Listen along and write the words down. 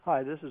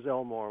Hi, this is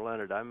Elmore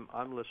Leonard. I'm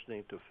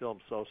listening to Film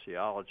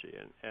Sociology,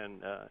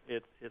 and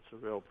it's a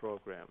real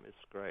program. It's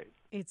great.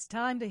 It's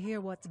time to hear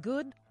what's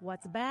good,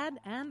 what's bad,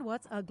 and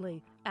what's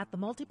ugly at the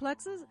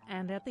multiplexes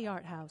and at the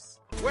art house.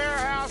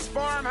 Warehouse,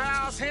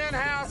 farmhouse, hen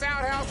house,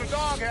 outhouse, or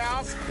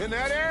doghouse in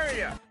that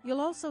area. You'll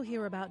also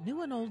hear about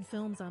new and old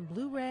films on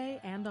Blu-ray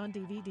and on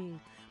DVD.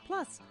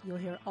 Plus, you'll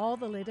hear all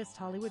the latest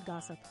Hollywood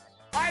gossip.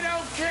 I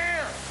don't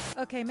care!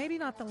 Okay, maybe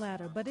not the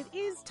latter, but it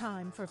is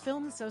time for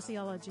Film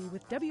Sociology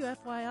with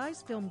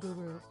WFYI's film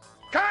guru.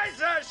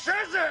 Kaiser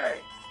Socey!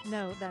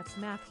 No, that's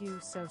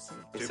Matthew Socey.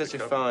 It's such a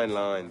fine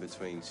line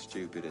between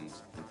stupid and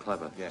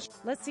clever, yes.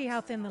 Let's see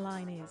how thin the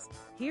line is.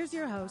 Here's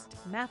your host,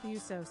 Matthew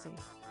Socey.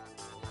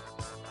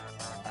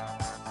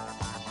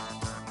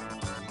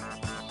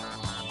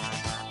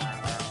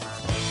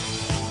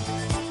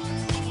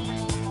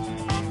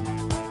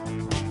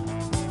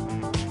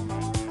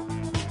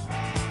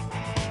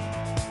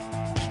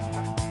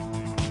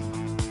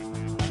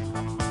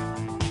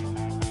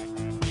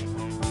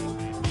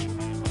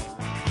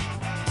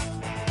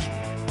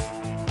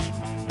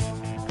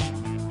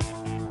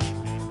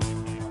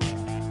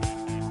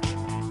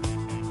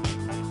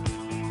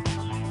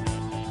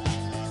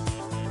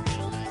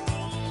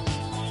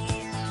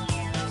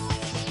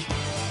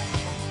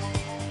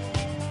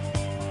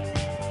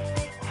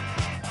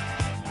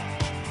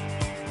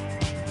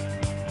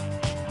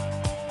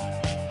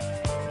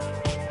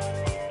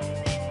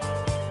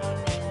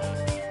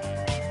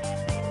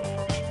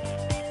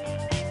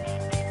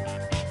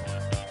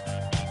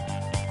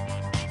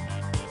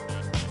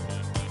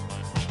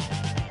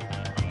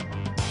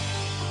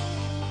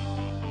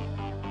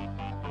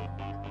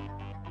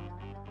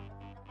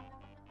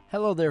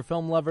 Hello there,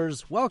 film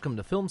lovers. Welcome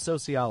to Film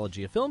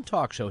Sociology, a film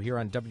talk show here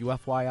on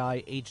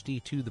WFYI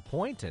HD to the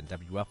Point and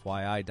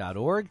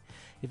WFYI.org.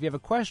 If you have a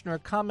question or a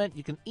comment,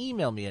 you can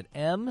email me at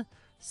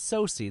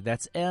msocey,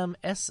 that's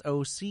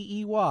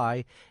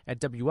MSOCEY, at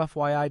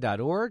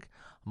WFYI.org.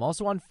 I'm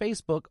also on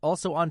Facebook,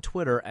 also on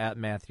Twitter at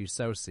Matthew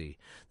Socey.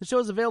 The show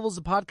is available as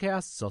a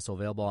podcast. It's also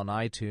available on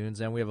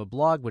iTunes, and we have a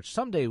blog which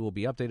someday will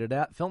be updated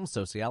at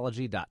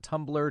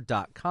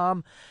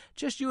filmsociology.tumblr.com.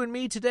 Just you and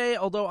me today,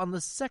 although on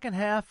the second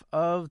half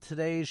of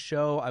today's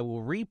show, I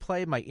will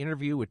replay my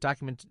interview with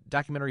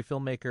documentary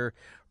filmmaker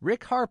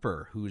Rick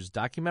Harper, whose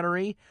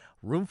documentary,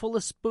 Roomful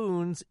of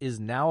Spoons, is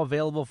now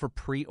available for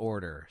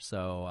pre-order.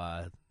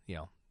 So,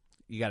 you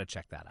got to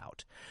check that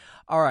out.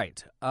 All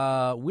right.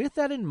 With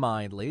that in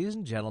mind, ladies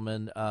and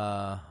gentlemen,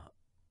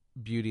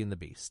 Beauty and the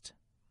Beast.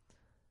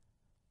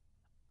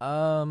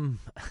 And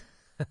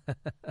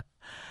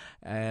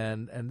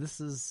this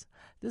was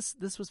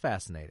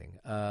fascinating.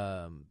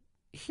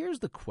 Here's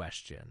the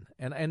question,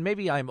 and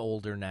maybe I'm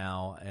older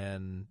now,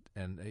 and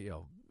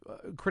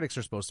critics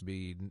are supposed to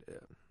be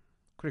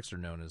critics are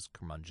known as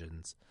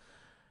curmudgeons.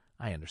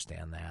 I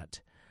understand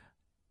that.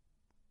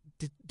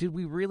 Did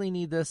we really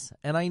need this?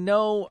 And I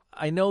know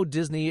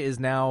Disney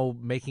is now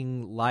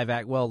making live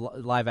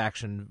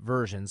action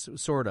versions,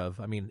 sort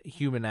of. I mean,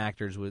 human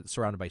actors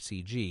surrounded by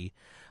CG.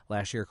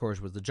 Last year, of course,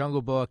 was The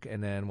Jungle Book,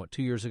 and then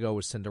 2 years ago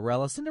was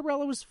Cinderella.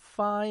 Cinderella was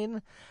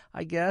fine,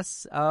 I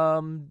guess.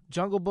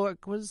 Jungle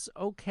Book was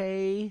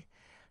okay.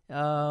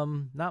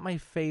 Not my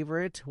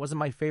favorite. Wasn't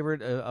my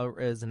favorite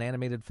as an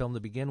animated film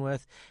to begin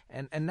with.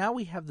 And now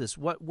we have this.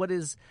 What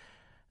is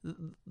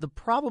the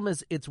problem?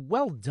 Is it's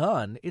well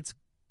done. It's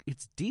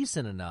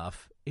decent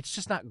enough. It's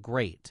just not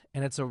great.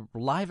 And it's a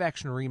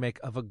live-action remake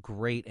of a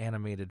great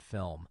animated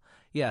film.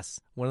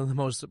 Yes, one of the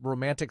most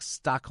romantic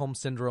Stockholm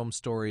Syndrome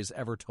stories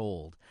ever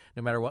told,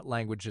 no matter what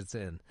language it's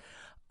in.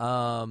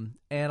 And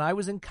I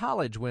was in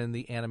college when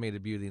the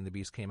animated Beauty and the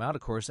Beast came out,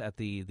 of course, at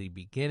the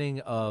beginning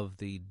of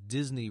the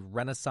Disney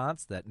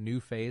Renaissance, that new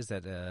phase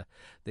that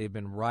they've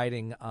been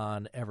riding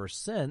on ever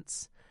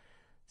since.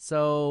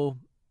 So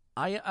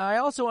I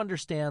also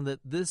understand that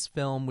this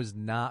film was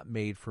not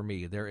made for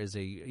me. There is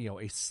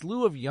a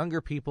slew of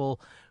younger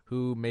people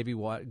who maybe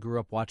grew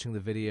up watching the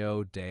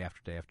video day after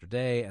day after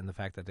day, and the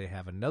fact that they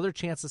have another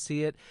chance to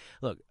see it.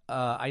 Look,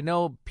 I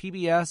know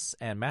PBS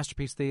and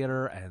Masterpiece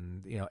Theater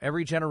and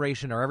every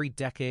generation or every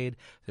decade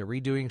they're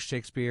redoing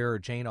Shakespeare or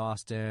Jane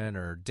Austen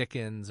or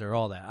Dickens or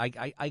all that.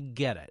 I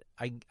get it.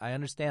 I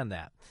understand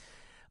that.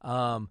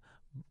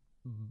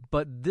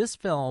 But this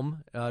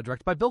film,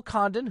 directed by Bill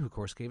Condon, who, of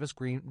course, gave us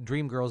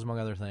Dreamgirls, among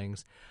other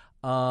things,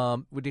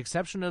 with the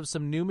exception of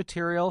some new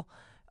material,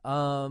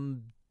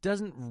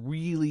 doesn't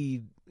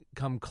really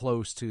come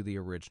close to the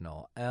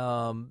original.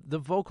 The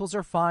vocals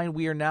are fine.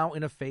 We are now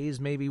in a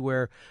phase maybe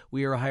where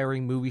we are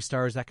hiring movie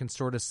stars that can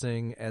sort of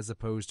sing as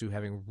opposed to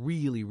having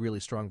really, really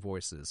strong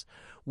voices.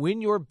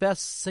 When your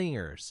best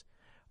singers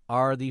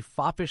are the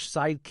foppish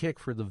sidekick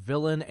for the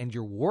villain and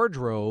your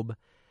wardrobe,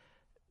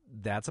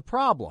 that's a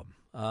problem.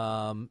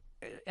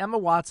 Emma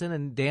Watson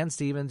and Dan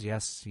Stevens,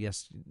 yes,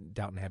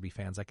 Downton Abbey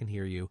fans, I can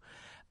hear you.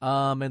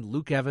 And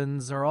Luke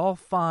Evans are all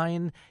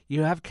fine.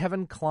 You have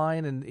Kevin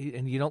Kline,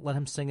 and you don't let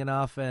him sing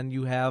enough. And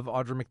you have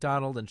Audra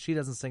McDonald, and she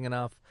doesn't sing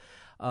enough.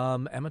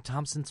 Emma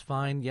Thompson's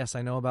fine. Yes,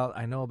 I know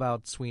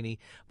about Sweeney,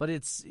 but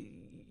it's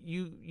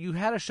you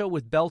had a show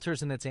with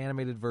belters in its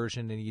animated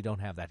version, and you don't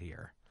have that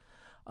here.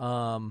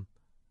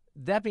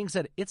 That being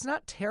said, it's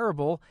not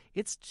terrible.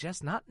 It's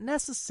just not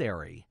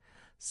necessary.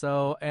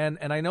 So, and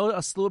I know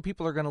a slew of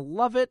people are going to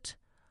love it.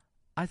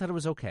 I thought it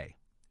was okay.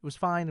 It was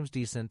fine. It was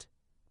decent,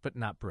 but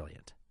not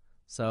brilliant.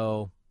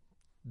 So,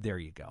 there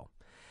you go.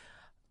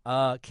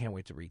 Can't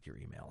wait to read your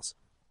emails.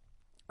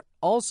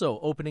 Also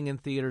opening in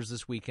theaters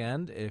this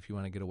weekend, if you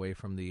want to get away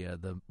from the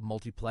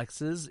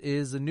multiplexes,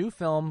 is a new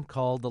film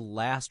called The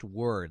Last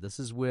Word. This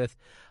is with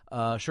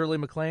Shirley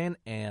MacLaine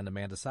and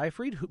Amanda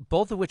Seyfried,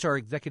 both of which are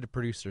executive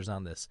producers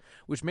on this,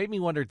 which made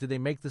me wonder, did they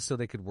make this so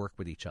they could work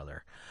with each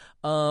other?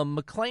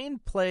 MacLaine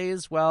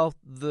plays, well,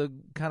 the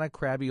kind of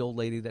crabby old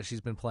lady that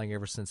she's been playing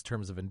ever since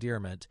Terms of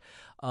Endearment.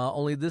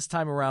 Only this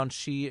time around,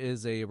 she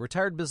is a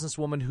retired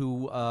businesswoman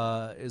who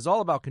is all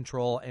about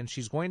control, and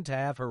she's going to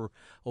have her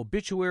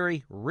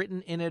obituary written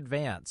in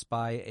advance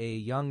by a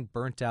young,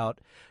 burnt-out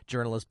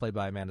journalist played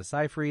by Amanda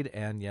Seyfried.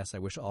 And yes, I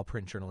wish all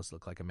print journalists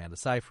look like Amanda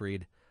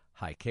Seyfried.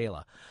 Hi,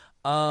 Kayla.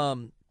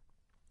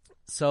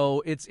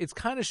 So it's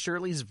kind of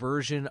Shirley's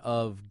version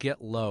of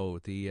Get Low,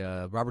 the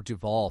Robert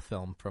Duvall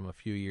film from a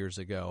few years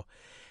ago.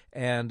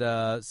 And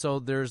so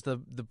there's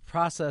the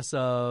process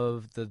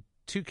of the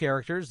two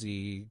characters,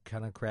 the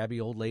kind of crabby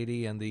old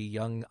lady and the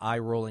young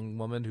eye-rolling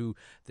woman who,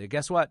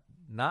 guess what,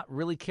 not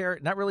really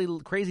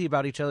crazy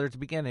about each other at the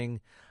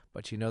beginning,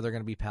 but you know they're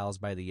going to be pals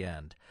by the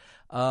end.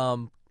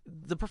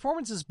 The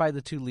performances by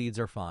the two leads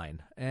are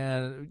fine,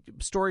 and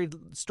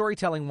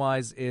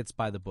storytelling-wise, it's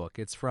by the book.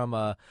 It's from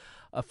a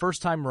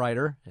first-time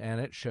writer,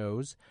 and it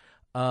shows.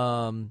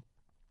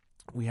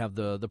 We have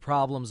the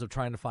problems of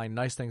trying to find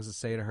nice things to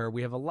say to her.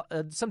 We have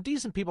some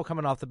decent people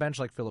coming off the bench,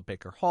 like Philip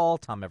Baker Hall,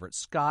 Tom Everett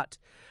Scott,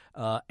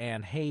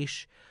 Anne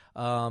Heche.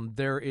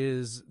 There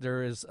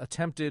is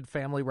attempted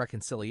family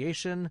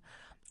reconciliation.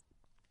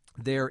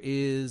 There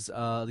is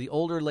the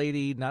older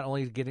lady not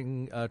only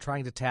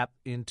trying to tap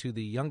into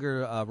the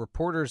younger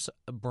reporter's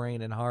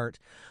brain and heart,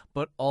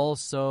 but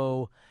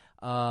also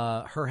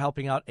her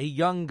helping out a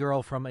young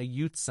girl from a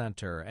youth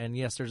center. And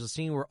yes, there's a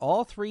scene where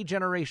all three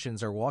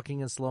generations are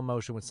walking in slow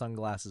motion with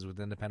sunglasses with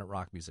independent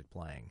rock music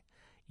playing.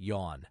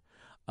 Yawn.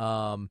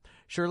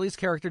 Shirley's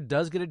character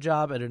does get a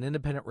job at an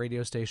independent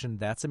radio station.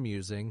 That's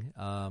amusing.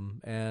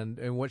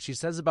 And what she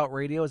says about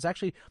radio is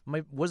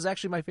was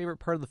actually my favorite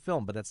part of the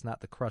film, but that's not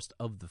the crust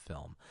of the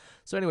film.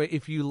 So anyway,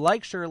 if you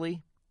like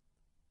Shirley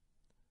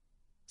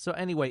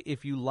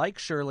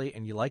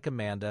and you like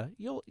Amanda,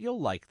 you'll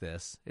like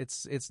this.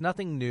 It's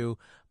nothing new,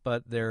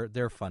 but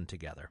they're fun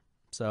together.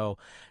 So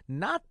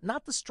not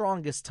the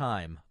strongest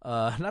time,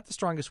 not the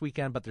strongest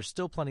weekend, but there's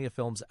still plenty of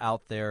films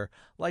out there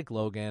like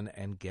Logan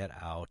and Get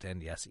Out,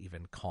 and yes,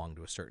 even Kong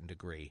to a certain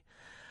degree.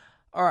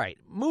 All right,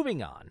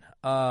 moving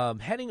on.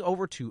 Heading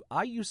over to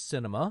IU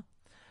Cinema.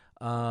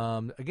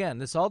 Again,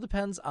 this all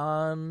depends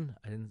on,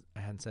 I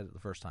hadn't said it the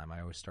first time, I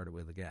always start it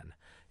with again.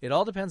 It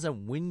all depends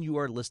on when you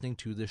are listening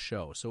to this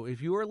show. So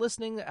if you are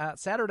listening at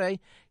Saturday,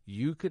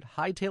 you could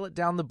hightail it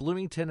down to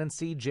Bloomington and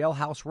see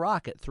Jailhouse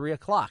Rock at 3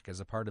 o'clock as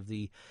a part of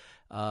the,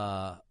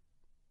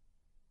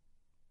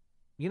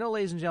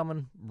 ladies and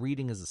gentlemen,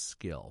 reading is a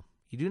skill.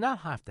 You do not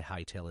have to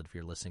hightail it if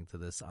you're listening to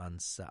this on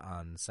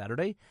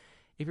Saturday.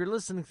 If you're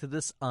listening to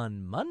this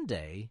on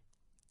Monday,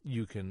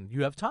 you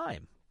have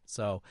time.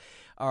 So,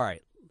 all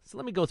right. So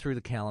let me go through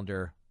the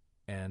calendar,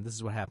 and this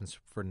is what happens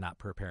for not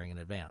preparing in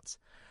advance.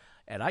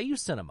 At IU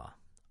Cinema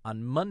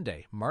on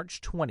Monday,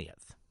 March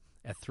 20th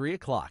at 3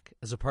 o'clock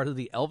as a part of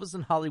the Elvis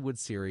in Hollywood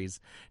series,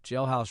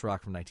 Jailhouse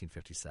Rock from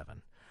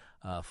 1957.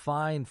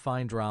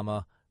 Fine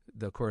drama.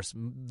 Of course,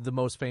 the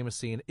most famous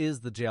scene is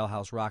the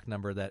Jailhouse Rock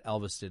number that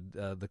Elvis did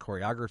the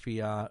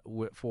choreography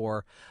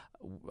for.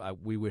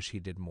 We wish he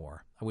did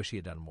more. I wish he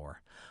had done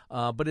more.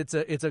 But it's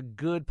a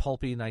good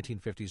pulpy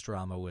 1950s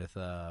drama with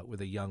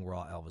a young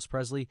raw Elvis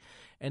Presley.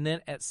 And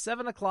then at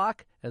 7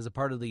 o'clock, as a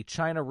part of the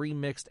China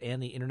Remixed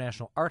and the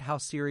International Art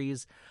House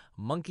series,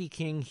 Monkey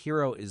King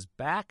Hero is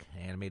Back,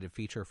 animated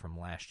feature from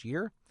last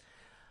year.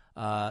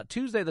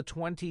 Tuesday the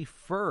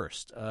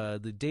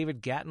 21st, the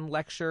David Gatton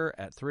lecture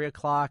at 3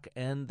 o'clock,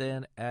 and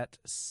then at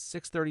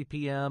 6:30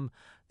 p.m.,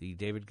 the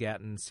David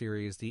Gatton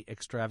series, The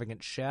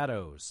Extravagant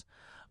Shadows.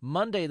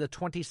 Monday the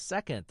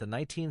 22nd, the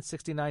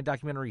 1969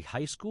 documentary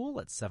High School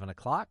at 7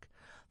 o'clock.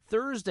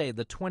 Thursday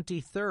the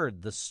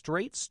 23rd, The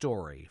Straight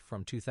Story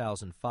from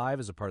 2005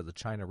 as a part of the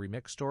China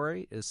Remix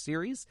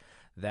series.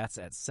 That's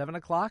at 7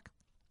 o'clock.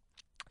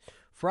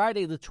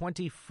 Friday the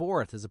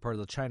 24th is a part of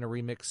the China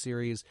Remix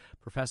series,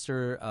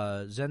 Professor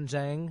Zhen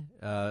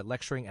Zhang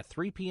lecturing at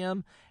 3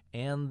 p.m.,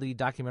 and the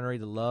documentary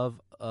The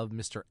Love of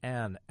Mr.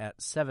 N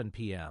at 7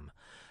 p.m.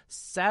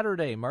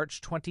 Saturday,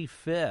 March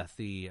 25th,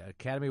 the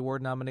Academy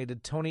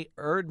Award-nominated Tony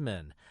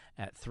Erdmann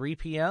at 3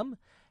 p.m.,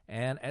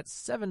 and at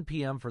 7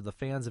 p.m. for the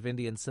fans of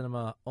Indian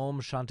cinema,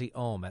 Om Shanti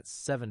Om at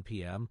 7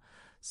 p.m.,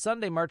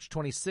 Sunday, March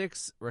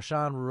 26th,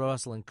 Rashawn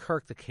Russell and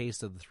Kirk, The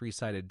Case of the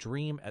Three-Sided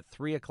Dream at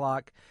 3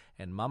 o'clock,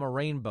 and Mama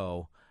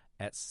Rainbow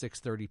at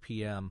 6:30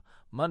 p.m.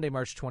 Monday,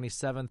 March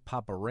 27th,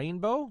 Papa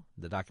Rainbow,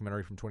 the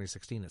documentary from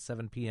 2016 at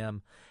 7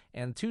 p.m.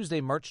 And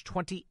Tuesday, March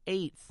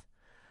 28th,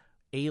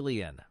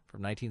 Alien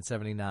from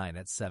 1979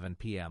 at 7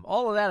 p.m.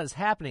 All of that is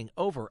happening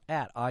over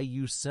at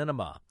IU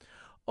Cinema.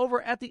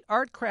 Over at the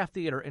Art Craft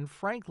Theater in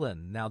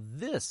Franklin. Now,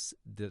 this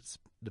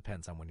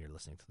depends on when you're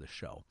listening to the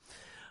show.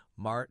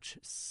 March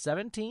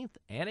 17th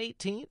and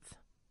 18th.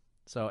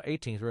 So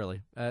 18th,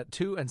 really.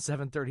 2 and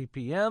 7:30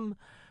 p.m.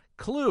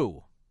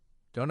 Clue.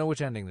 Don't know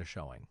which ending they're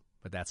showing,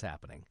 but that's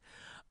happening.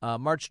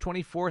 March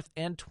 24th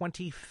and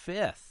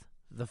 25th.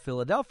 The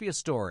Philadelphia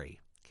Story.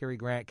 Cary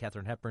Grant,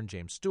 Katharine Hepburn,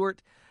 James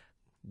Stewart.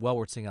 Well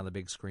worth seeing on the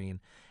big screen.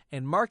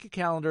 And mark your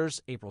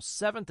calendars, April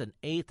 7th and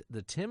 8th,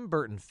 the Tim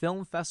Burton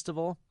Film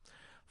Festival.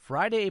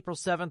 Friday, April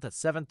 7th at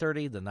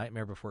 7:30, The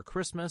Nightmare Before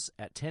Christmas.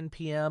 At 10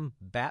 p.m.,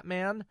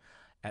 Batman.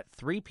 At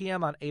 3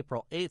 p.m. on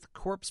April 8th,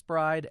 Corpse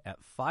Bride.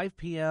 At 5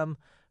 p.m.,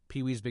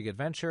 Pee-wee's Big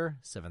Adventure.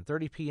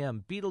 7:30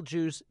 p.m.,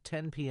 Beetlejuice.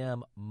 10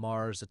 p.m.,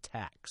 Mars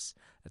Attacks.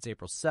 That's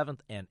April 7th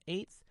and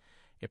 8th.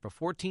 April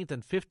 14th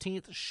and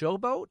 15th,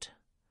 Showboat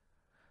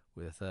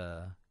with,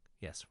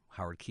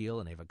 Howard Keel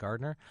and Ava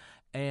Gardner.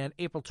 And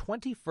April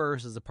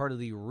 21st is a part of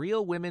the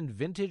Real Women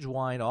Vintage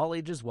Wine All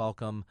Ages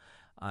Welcome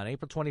on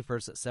April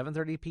 21st at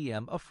 7:30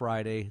 p.m., a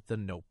Friday, The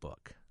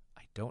Notebook.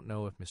 I don't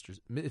know if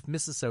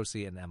Mrs.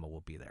 Socey and Emma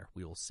will be there.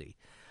 We will see.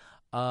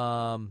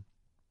 Cartoons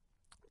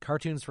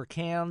for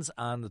Cans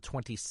on the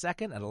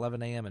 22nd at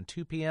 11 a.m. and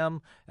 2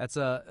 p.m. That's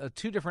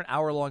two different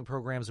hour-long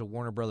programs of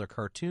Warner Brother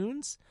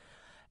cartoons.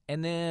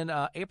 And then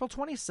April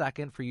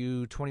 22nd for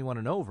you 21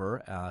 and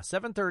over,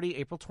 7:30,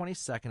 April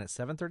 22nd at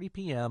 7:30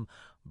 p.m.,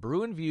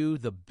 Brew and View,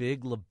 The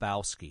Big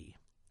Lebowski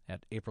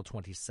at April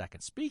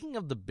 22nd. Speaking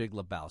of The Big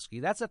Lebowski,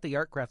 that's at the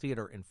Art Craft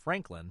Theater in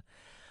Franklin.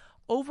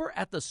 Over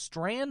at the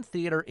Strand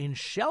Theater in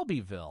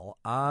Shelbyville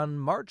on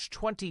March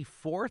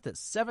 24th at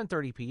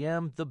 7:30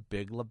 p.m., The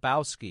Big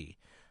Lebowski.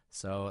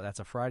 So that's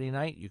a Friday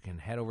night. You can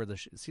head over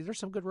see, there's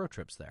some good road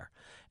trips there.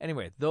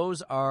 Anyway,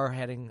 those are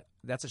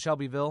that's at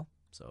Shelbyville,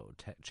 so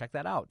check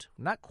that out.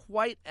 Not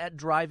quite at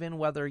drive-in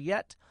weather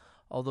yet,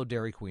 although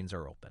Dairy Queens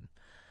are open.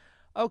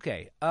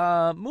 Okay,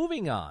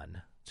 moving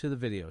on to the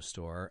video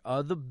store.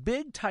 The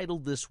big title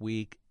this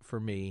week for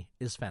me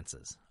is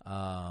Fences.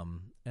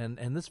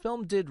 And this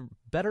film did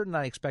better than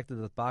I expected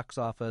at the box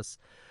office.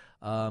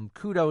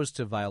 Kudos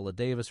to Viola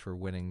Davis for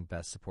winning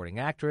Best Supporting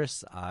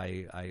Actress.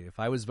 If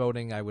I was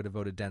voting, I would have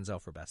voted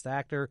Denzel for Best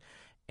Actor.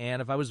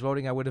 And if I was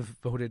voting, I would have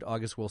voted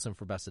August Wilson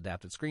for Best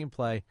Adapted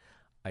Screenplay.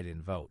 I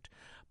didn't vote.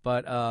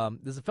 But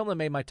this is a film that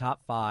made my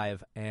top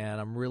 5,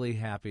 and I'm really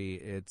happy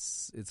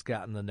it's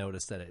gotten the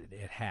notice that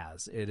it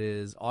has. It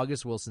is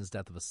August Wilson's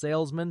Death of a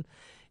Salesman.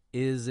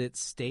 Is it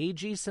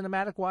stagey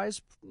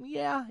cinematic-wise?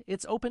 Yeah,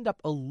 it's opened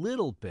up a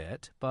little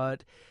bit,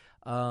 but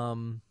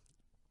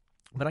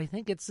I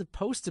think it's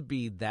supposed to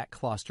be that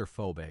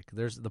claustrophobic.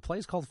 The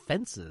play's called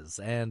Fences,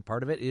 and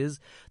part of it is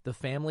the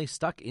family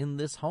stuck in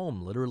this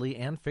home, literally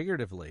and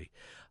figuratively.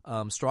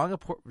 Strong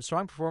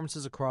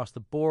performances across the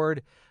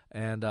board,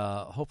 and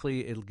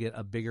hopefully it'll get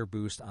a bigger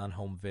boost on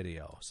home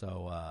video.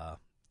 So,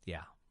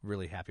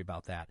 really happy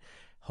about that.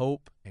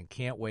 Hope and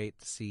can't wait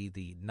to see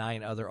the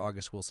 9 other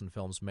August Wilson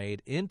films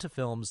made into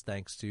films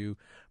thanks to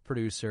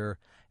producer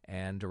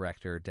and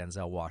director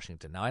Denzel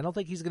Washington. Now, I don't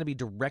think he's going to be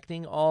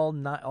directing all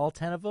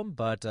 10 of them,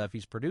 but if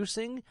he's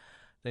producing,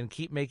 then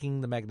keep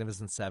making The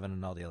Magnificent Seven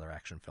and all the other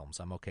action films.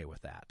 I'm okay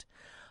with that.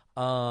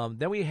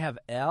 Then we have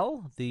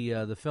Elle,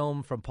 the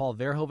film from Paul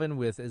Verhoeven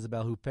with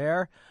Isabelle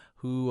Huppert,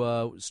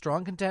 who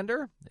strong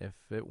contender. If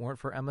it weren't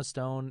for Emma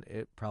Stone,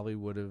 it probably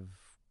would have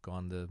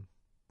gone to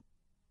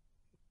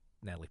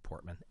Natalie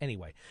Portman.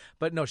 Anyway,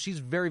 but no, she's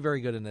very, very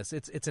good in this.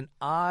 It's an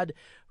odd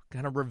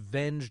kind of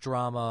revenge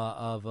drama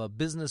of a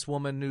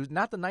businesswoman who's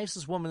not the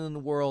nicest woman in the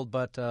world,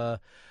 but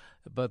the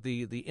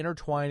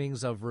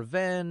intertwinings of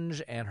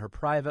revenge and her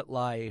private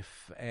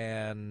life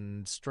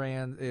and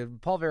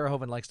Paul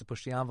Verhoeven likes to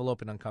push the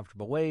envelope in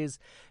uncomfortable ways,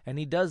 and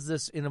he does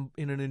this in an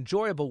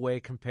enjoyable way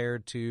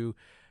compared to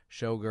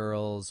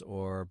Showgirls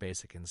or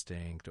Basic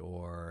Instinct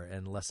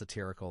and less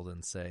satirical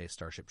than, say,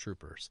 Starship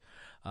Troopers.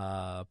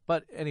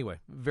 But anyway,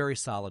 very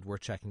solid, worth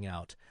checking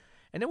out.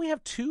 And then we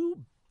have 2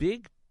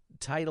 big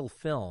title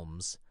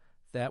films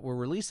that were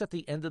released at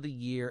the end of the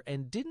year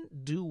and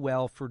didn't do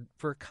well for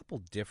a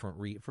couple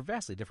for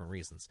vastly different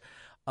reasons.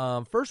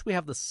 First, we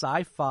have the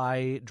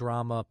sci-fi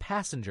drama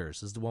Passengers.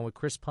 This is the one with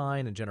Chris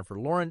Pine and Jennifer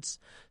Lawrence,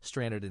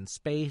 stranded in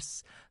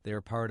space. They're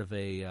part of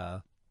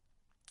a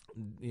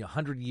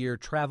 100-year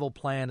travel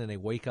plan, and they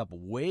wake up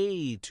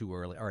way too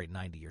early. All right,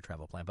 90-year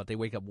travel plan, but they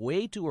wake up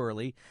way too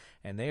early,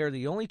 and they are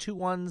the only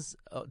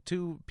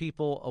two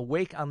people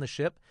awake on the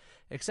ship,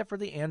 except for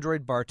the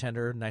android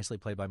bartender, nicely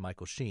played by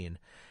Michael Sheen.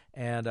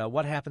 And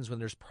what happens when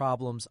there's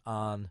problems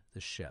on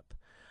the ship?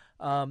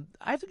 I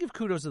have to give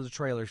kudos to the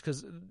trailers,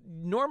 because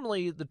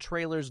normally the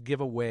trailers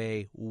give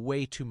away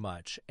way too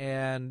much.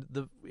 And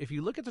if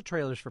you look at the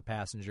trailers for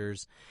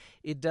Passengers,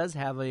 it does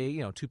have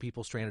a 2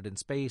 people stranded in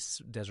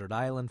space, desert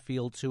island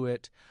feel to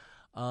it.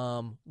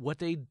 What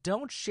they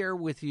don't share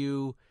with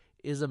you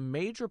is a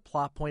major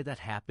plot point that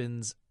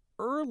happens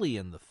early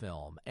in the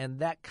film. And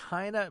that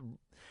kind of,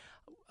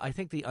 I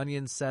think The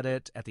Onion said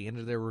it at the end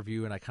of their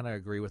review, and I kind of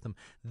agree with them.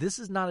 This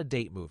is not a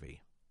date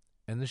movie.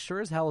 And this sure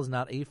as hell is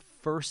not a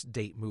first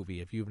date movie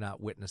if you've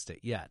not witnessed it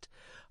yet.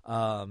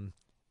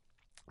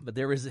 But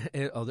there is,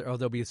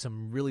 there'll be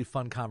some really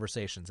fun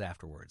conversations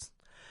afterwards.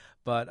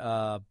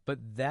 But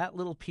that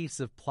little piece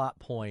of plot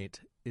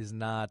point is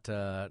not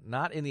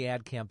in the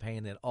ad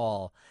campaign at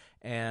all,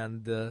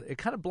 and it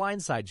kind of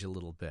blindsides you a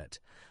little bit.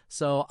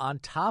 So on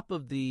top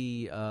of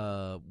the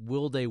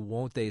will they,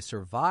 won't they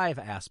survive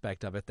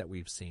aspect of it that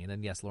we've seen,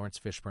 and yes, Lawrence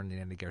Fishburne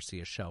and Andy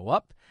Garcia show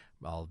up,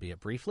 albeit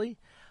briefly,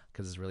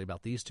 because it's really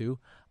about these two.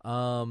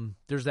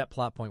 There's that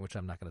plot point, which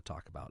I'm not going to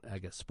talk about. I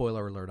guess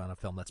spoiler alert on a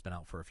film that's been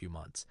out for a few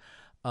months.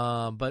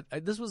 But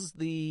this was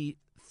the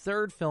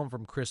third film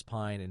from Chris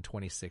Pine in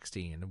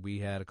 2016. We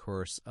had, of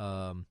course,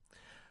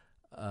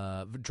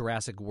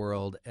 Jurassic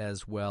World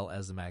as well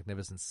as The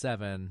Magnificent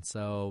Seven.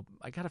 So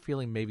I got a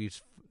feeling maybe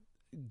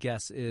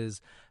guess is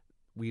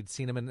we'd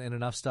seen him in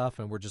enough stuff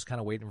and we're just kind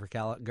of waiting for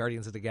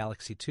Guardians of the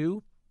Galaxy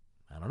 2.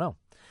 I don't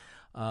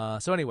know.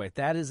 So anyway,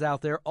 that is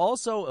out there.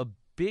 Also a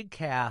big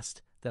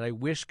cast that I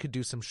wish could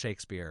do some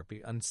Shakespeare.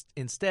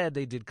 Instead,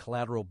 they did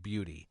Collateral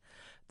Beauty.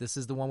 This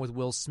is the one with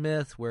Will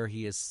Smith where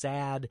he is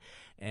sad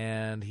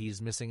and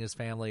he's missing his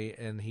family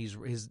and he's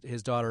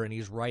his daughter, and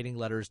he's writing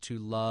letters to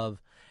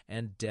love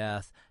and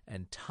death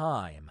and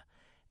time.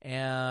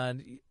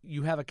 And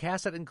you have a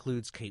cast that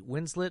includes Kate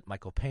Winslet,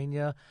 Michael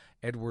Pena,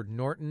 Edward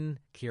Norton,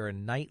 Keira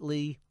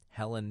Knightley,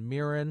 Helen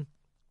Mirren,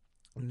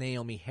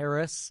 Naomi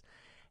Harris,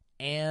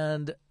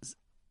 and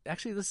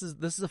actually this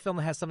is a film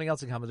that has something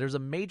else in common. There's a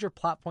major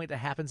plot point that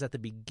happens at the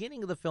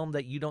beginning of the film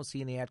that you don't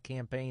see in the ad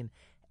campaign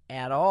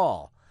at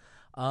all.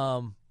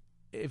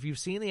 If you've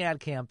seen the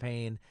ad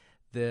campaign,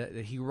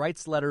 he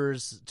writes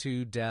letters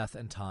to death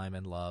and time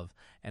and love,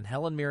 and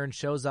Helen Mirren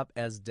shows up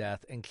as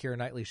death, and Keira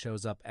Knightley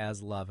shows up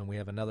as love, and we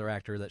have another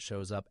actor that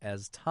shows up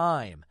as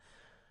time.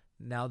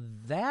 Now,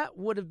 that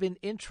would have been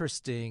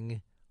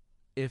interesting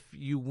if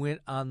you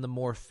went on the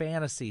more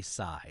fantasy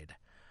side.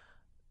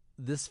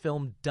 This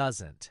film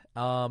doesn't.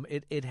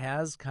 It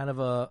has kind of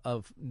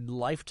a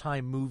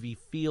Lifetime movie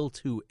feel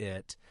to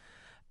it.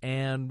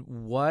 And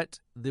what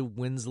the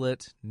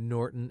Winslet,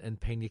 Norton,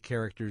 and Pena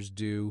characters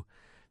do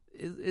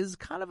is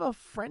kind of a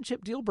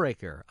friendship deal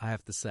breaker, I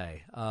have to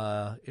say,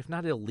 if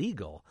not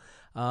illegal.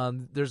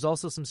 There's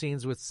also some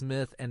scenes with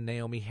Smith and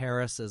Naomi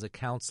Harris as a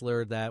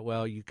counselor that,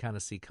 well, you kind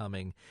of see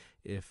coming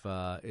if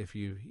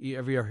you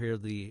ever hear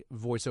the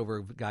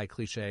voiceover guy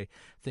cliche,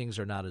 things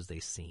are not as they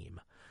seem.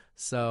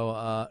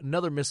 So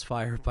another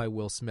misfire by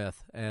Will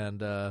Smith,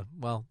 and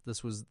well,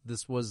 this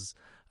was.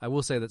 I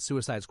will say that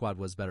Suicide Squad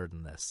was better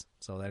than this.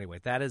 So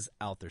anyway, that is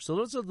out there. So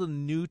those are the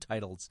new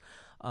titles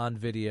on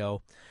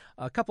video.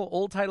 A couple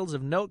old titles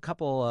of note,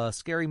 couple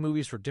scary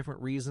movies for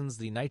different reasons.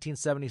 The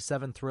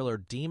 1977 thriller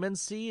Demon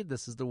Seed.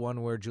 This is the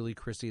one where Julie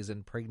Christie is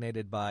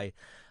impregnated by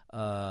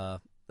a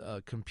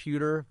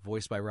computer,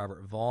 voiced by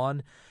Robert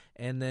Vaughn.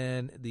 And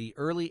then the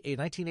early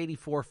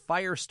 1984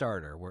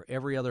 Firestarter, where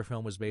every other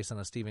film was based on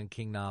a Stephen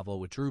King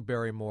novel with Drew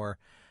Barrymore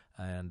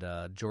and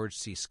George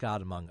C.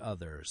 Scott, among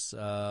others.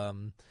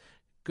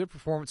 Good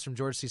performance from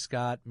George C.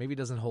 Scott. Maybe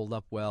doesn't hold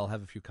up well.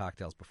 Have a few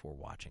cocktails before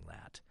watching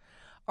that.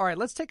 All right,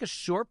 let's take a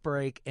short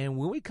break. And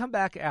when we come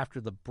back after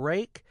the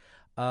break,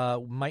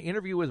 my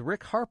interview with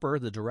Rick Harper,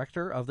 the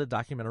director of the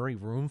documentary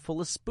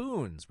Roomful of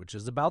Spoons, which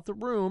is about the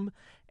room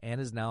and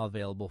is now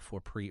available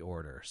for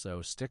pre-order.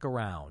 So stick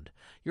around.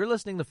 You're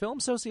listening to Film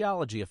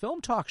Sociology, a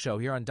film talk show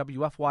here on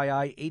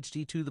WFYI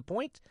HD to the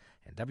Point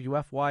and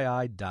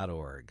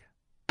WFYI.org.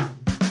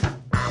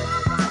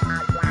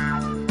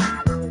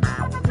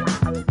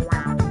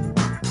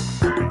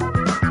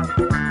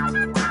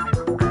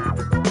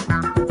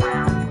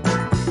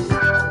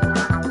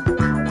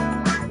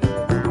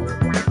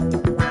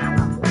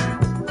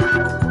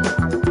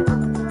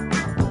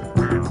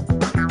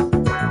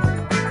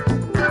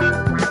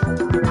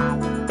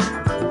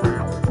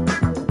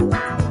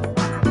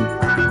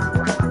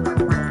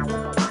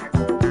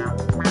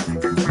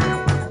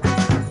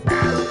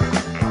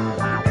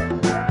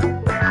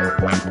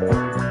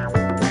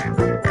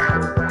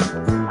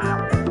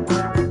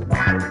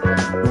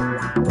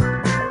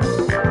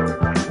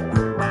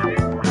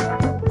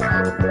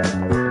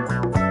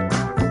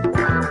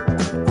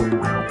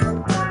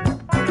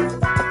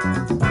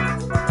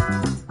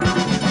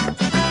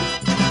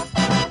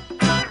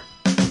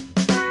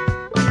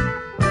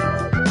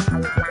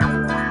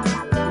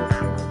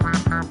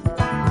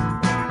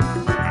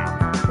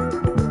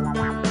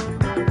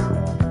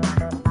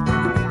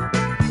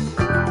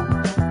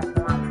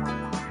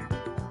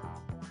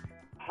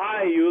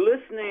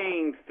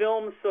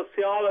 Film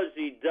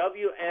Sociology,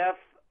 WFYI,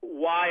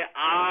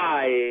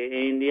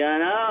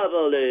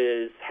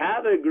 Indianapolis.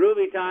 Have a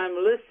groovy time,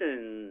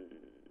 listen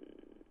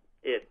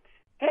it.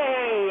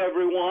 Hey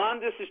everyone,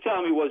 this is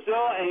Tommy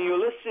Wiseau, and you're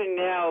listening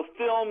now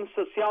Film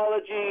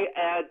Sociology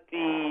at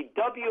the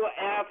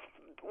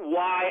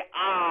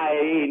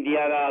WFYI,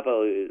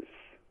 Indianapolis.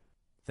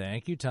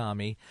 Thank you,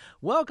 Tommy.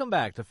 Welcome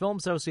back to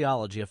Film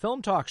Sociology, a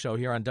film talk show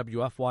here on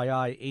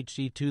WFYI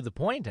HD2 The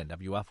Point and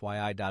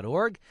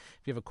WFYI.org.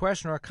 If you have a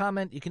question or a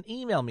comment, you can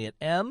email me at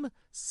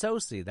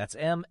msocey, that's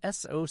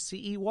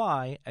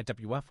MSOCEY, at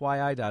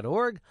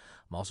WFYI.org.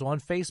 I'm also on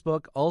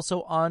Facebook,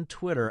 also on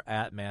Twitter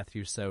at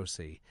Matthew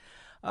Socey.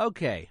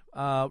 Okay,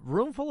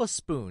 Roomful of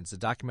Spoons, a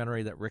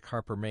documentary that Rick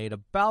Harper made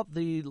about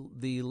the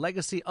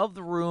legacy of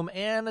The Room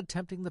and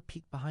attempting the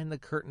peek behind the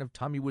curtain of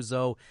Tommy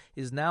Wiseau,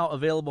 is now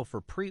available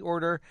for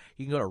pre-order.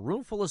 You can go to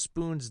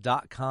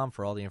roomfulofspoons.com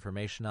for all the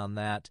information on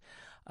that.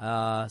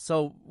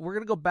 So we're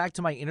going to go back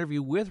to my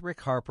interview with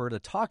Rick Harper to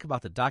talk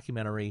about the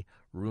documentary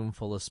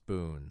Roomful of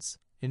Spoons.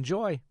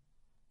 Enjoy.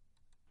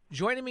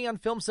 Joining me on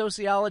Film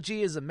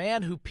Sociology is a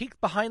man who peeked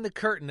behind the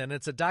curtain, and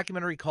it's a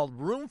documentary called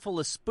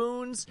Roomful of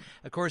Spoons.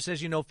 Of course,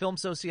 as you know, Film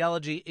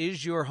Sociology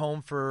is your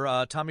home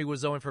for Tommy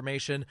Wiseau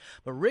information,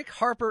 but Rick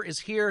Harper is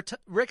here.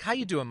 Rick, how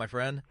you doing, my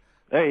friend?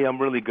 Hey,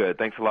 I'm really good.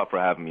 Thanks a lot for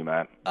having me,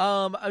 Matt.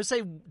 I would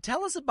say,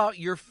 tell us about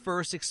your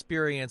first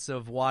experience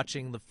of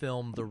watching the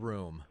film The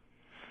Room.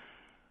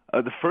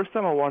 The first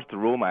time I watched The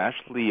Room, I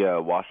actually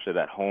watched it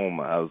at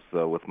home. I was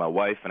with my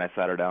wife, and I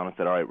sat her down and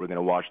said, all right, we're going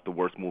to watch the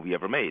worst movie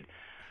ever made.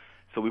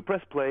 So we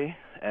pressed play,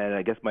 and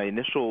I guess my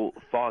initial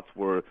thoughts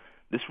were,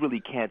 this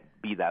really can't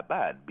be that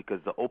bad,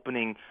 because the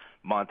opening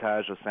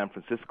montage of San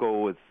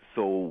Francisco is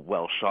so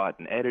well shot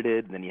and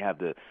edited, and then you have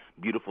the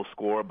beautiful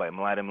score by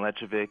Mladen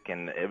Mlečević,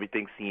 and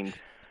everything seemed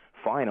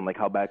fine. I'm like,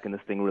 how bad can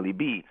this thing really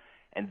be?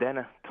 And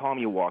then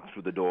Tommy walks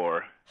through the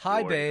door,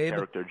 hi, babe,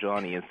 character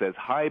Johnny, and says,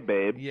 hi,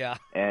 babe, yeah,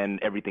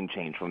 and everything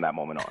changed from that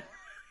moment on.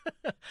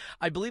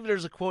 I believe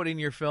there's a quote in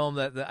your film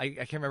that I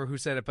can't remember who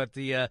said it, but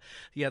the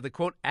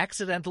quote,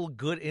 accidental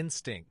good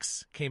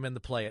instincts came into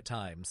play at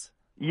times.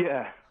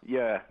 Yeah,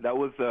 that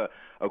was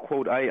a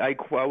quote. I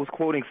was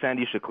quoting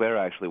Sandy Chaclair,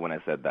 actually, when I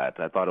said that.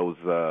 I thought it was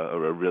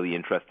a really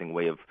interesting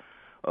way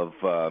of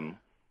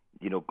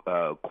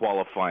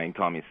qualifying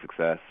Tommy's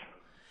success.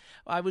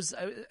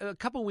 A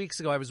couple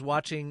weeks ago, I was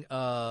watching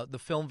the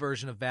film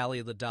version of Valley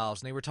of the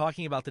Dolls, and they were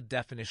talking about the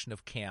definition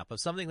of camp, of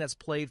something that's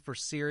played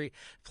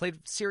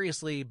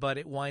seriously, but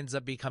it winds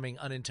up becoming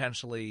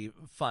unintentionally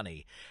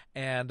funny.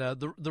 And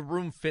the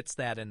Room fits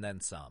that and then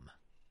some.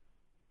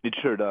 It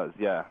sure does,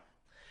 yeah.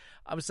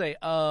 I would say,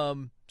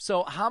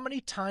 so how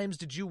many times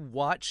did you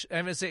watch?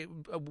 I'm going to say,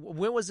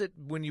 when was it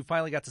when you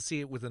finally got to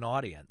see it with an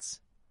audience?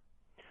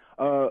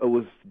 It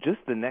was just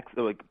the next,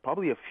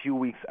 probably a few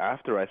weeks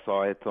after I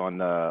saw it on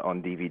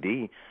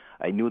DVD.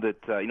 I knew that,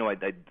 I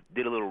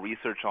did a little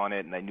research on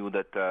it, and I knew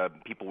that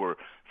people were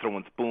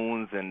throwing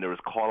spoons, and there was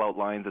call-out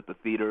lines at the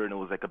theater, and it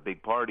was like a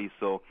big party.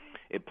 So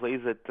it plays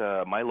at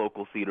my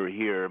local theater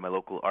here, my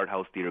local art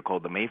house theater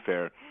called the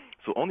Mayfair.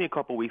 So only a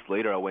couple weeks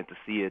later, I went to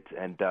see it,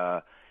 and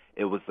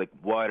it was like,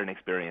 what an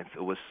experience.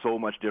 It was so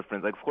much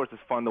different. Like, of course,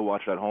 it's fun to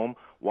watch at home.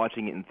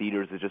 Watching it in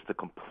theaters is just a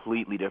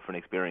completely different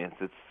experience.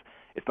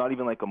 It's not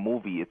even like a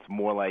movie. It's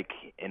more like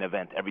an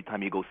event. Every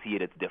time you go see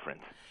it, it's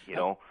different. You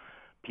know,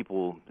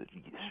 people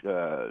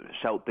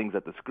shout things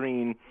at the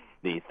screen.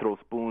 They throw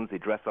spoons. They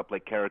dress up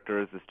like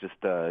characters. It's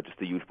just a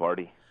huge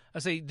party. I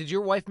say, did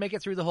your wife make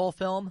it through the whole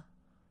film?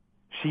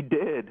 She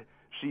did.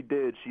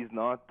 She's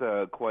not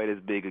quite as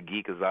big a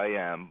geek as I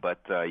am,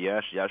 but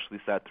yeah, she actually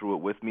sat through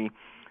it with me.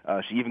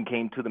 She even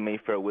came to the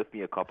Mayfair with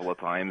me a couple of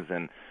times,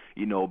 and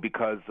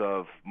because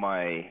of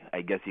my, I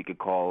guess you could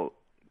call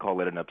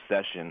it an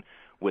obsession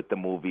with the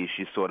movie,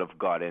 she sort of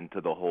got into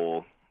the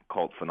whole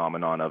cult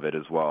phenomenon of it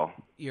as well.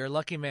 You're a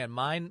lucky man.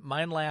 Mine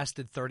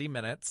lasted 30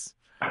 minutes.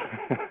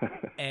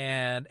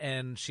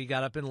 and she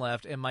got up and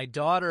left. And my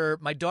daughter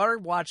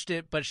watched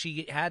it, but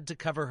she had to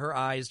cover her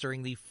eyes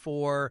during the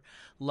 4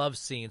 love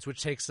scenes,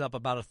 which takes up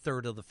about a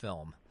third of the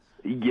film.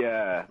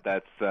 Yeah,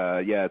 that's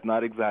it's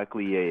not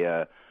exactly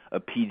a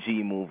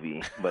PG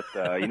movie, but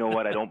you know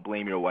what? I don't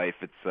blame your wife.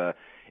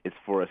 It's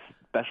for a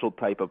special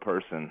type of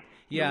person.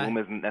 Yeah. The Room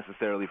isn't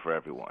necessarily for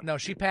everyone. No,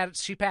 she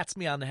pats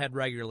me on the head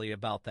regularly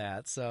about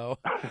that. So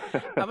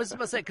I was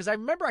about to say, because I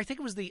remember, I think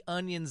it was the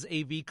Onion's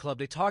AV Club.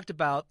 They talked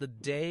about the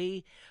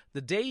day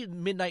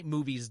midnight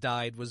movies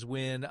died was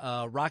when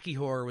Rocky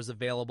Horror was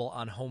available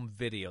on home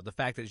video. The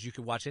fact that you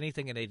could watch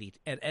anything at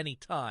any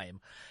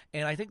time.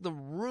 And I think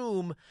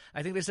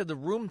they said The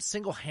Room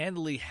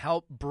single-handedly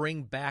helped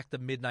bring back the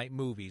midnight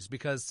movies,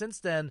 because since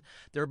then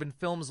there have been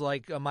films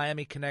like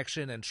Miami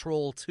Connection and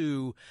Troll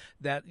 2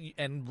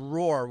 and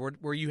Roar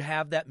where you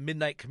have that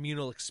midnight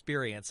communal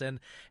experience. And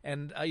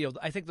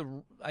I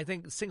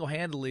think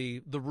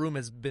single-handedly The Room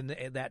has been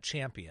that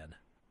champion.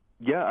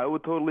 Yeah, I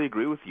would totally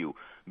agree with you,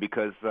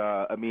 because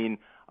I'm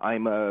I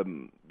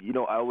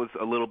was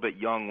a little bit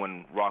young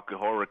when Rocky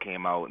Horror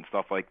came out and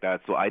stuff like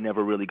that, so I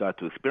never really got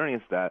to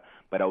experience that.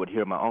 But I would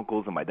hear my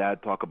uncles and my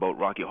dad talk about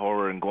Rocky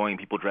Horror and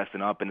people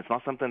dressing up, and it's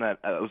not something that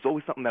it was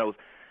always something that I was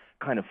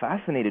kind of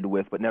fascinated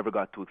with, but never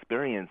got to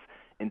experience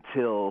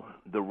until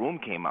The Room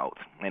came out.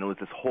 And it was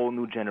this whole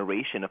new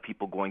generation of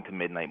people going to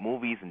midnight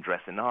movies and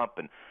dressing up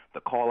and the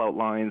call-out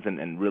lines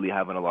and really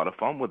having a lot of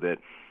fun with it.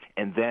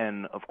 And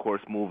then, of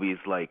course, movies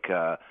like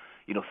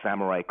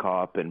Samurai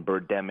Cop and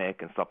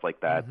Birdemic and stuff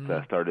like that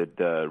started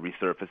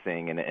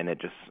resurfacing, and it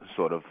just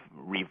sort of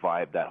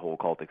revived that whole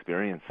cult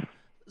experience.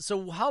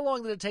 So how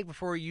long did it take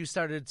before you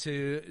started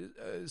to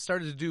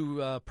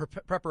do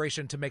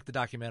preparation to make the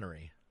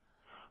documentary?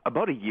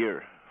 About a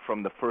year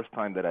from the first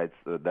time that I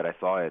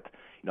saw it.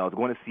 I was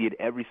going to see it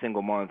every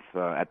single month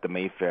at the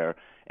Mayfair,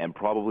 and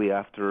probably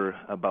after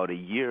about a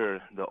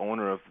year, the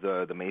owner of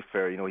the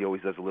Mayfair, he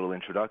always does a little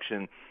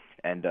introduction,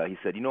 and he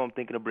said, I'm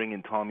thinking of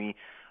bringing Tommy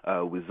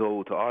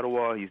Wiseau to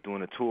Ottawa. He's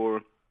doing a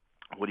tour.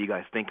 What do you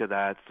guys think of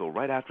that? So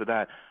right after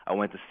that, I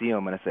went to see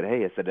him, and I said,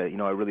 hey,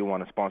 I really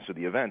want to sponsor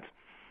the event.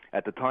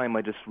 At the time,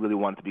 I just really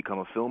wanted to become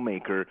a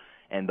filmmaker,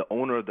 and the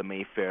owner of the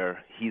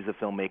Mayfair, he's a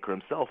filmmaker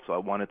himself, so I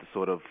wanted to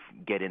sort of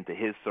get into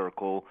his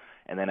circle,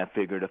 and then I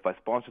figured if I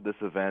sponsor this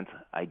event,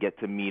 I get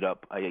to meet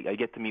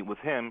with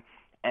him,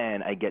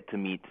 and I get to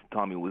meet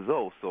Tommy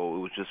Wiseau, so it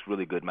was just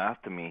really good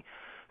math to me.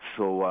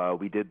 So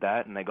we did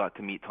that, and I got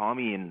to meet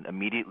Tommy, and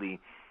immediately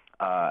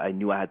I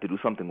knew I had to do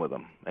something with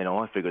him.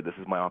 I figured this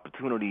is my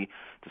opportunity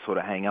to sort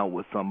of hang out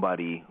with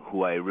somebody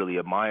who I really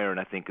admire and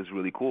I think is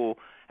really cool,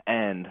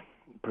 and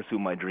pursue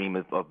my dream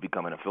of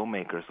becoming a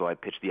filmmaker. So I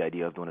pitched the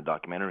idea of doing a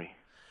documentary.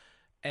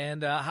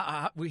 And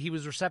he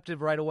was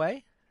receptive right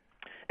away?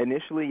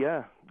 Initially,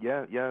 yeah. He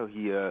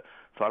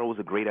thought it was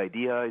a great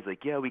idea. He's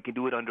like, yeah, we can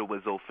do it under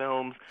Wiseau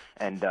Films,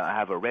 and I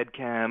have a red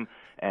cam,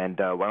 and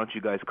why don't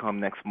you guys come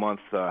next month,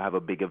 have a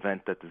big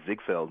event at the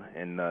Ziegfeld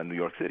in New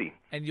York City.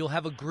 And you'll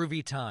have a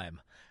groovy time.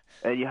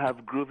 And you have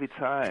groovy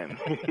time.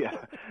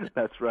 Yeah,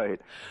 that's right.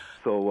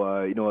 So,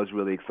 I was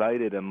really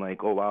excited. I'm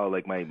like, oh, wow,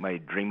 like my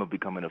dream of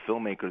becoming a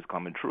filmmaker is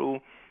coming true.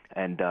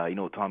 And,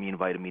 Tommy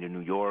invited me to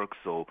New York.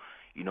 So,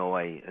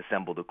 I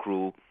assembled a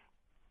crew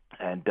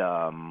and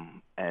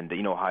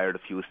hired a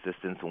few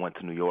assistants and went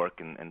to New York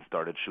and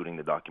started shooting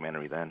the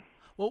documentary then.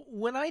 Well,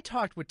 when I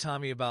talked with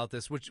Tommy about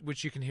this,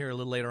 which you can hear a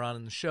little later on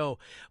in the show,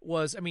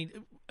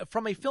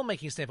 from a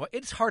filmmaking standpoint,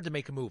 it's hard to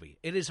make a movie.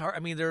 It is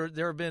hard.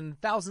 There have been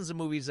thousands of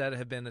movies that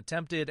have been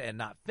attempted and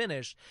not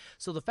finished.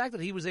 So the fact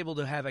that he was able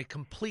to have a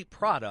complete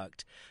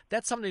product,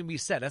 that's something to be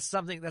said. That's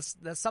something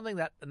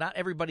that not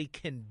everybody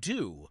can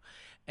do.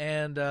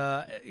 And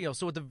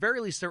so at the very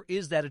least, there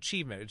is that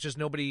achievement. It's just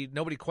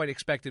nobody quite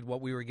expected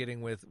what we were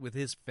getting with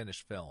his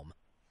finished film.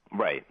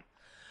 Right.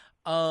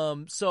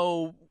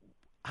 So.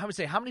 How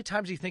many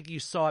times do you think you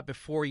saw it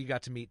before you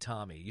got to meet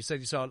Tommy? You said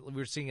we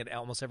were seeing it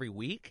almost every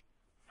week?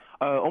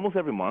 Almost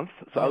every month.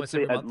 So I would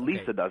say at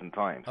least a dozen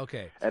times.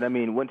 Okay.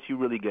 And once you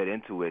really get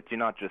into it, you're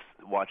not just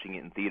watching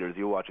it in theaters.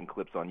 You're watching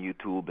clips on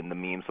YouTube and the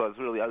memes. So I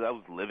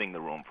was living the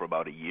room for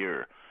about a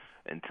year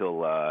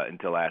until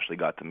I actually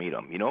got to meet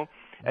him,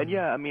 Mm-hmm. And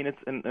yeah, it's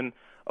and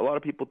a lot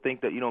of people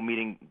think that,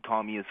 meeting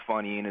Tommy is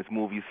funny and his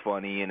movie's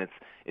funny and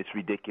it's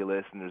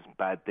ridiculous and there's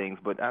bad things,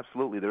 but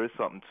absolutely there is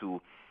something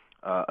to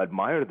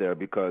admire there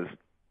because,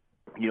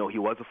 he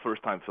was a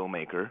first-time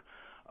filmmaker,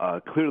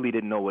 clearly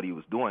didn't know what he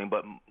was doing,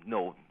 but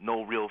no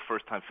real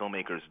first-time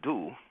filmmakers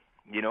do,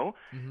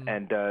 Mm-hmm.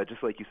 And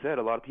just like you said,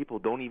 a lot of people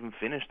don't even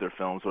finish their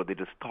films, or they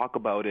just talk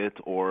about it,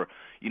 or,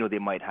 they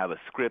might have a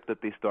script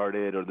that they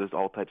started, or there's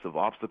all types of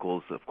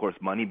obstacles, of course,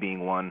 money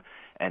being one,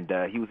 and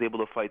he was able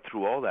to fight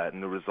through all that,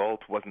 and the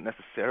result wasn't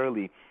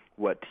necessarily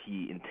what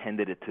he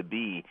intended it to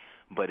be,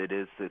 but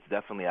it's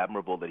definitely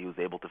admirable that he was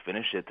able to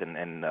finish it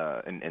and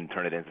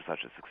turn it into such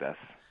a success.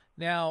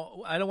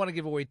 Now, I don't want to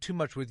give away too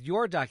much with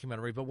your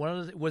documentary, but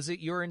was it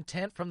your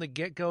intent from the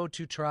get-go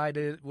to try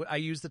to, I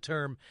use the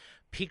term,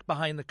 peek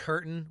behind the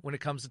curtain when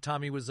it comes to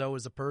Tommy Wiseau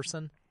as a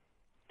person?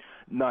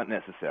 Not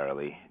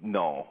necessarily,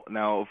 no.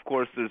 Now, of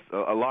course, there's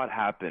a lot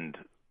happened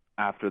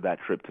after that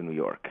trip to New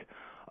York.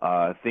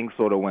 Things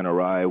sort of went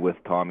awry with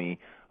Tommy.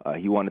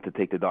 He wanted to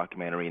take the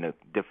documentary in a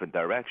different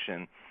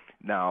direction.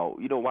 Now,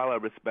 while I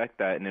respect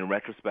that, and in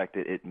retrospect,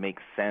 it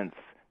makes sense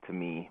to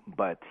me,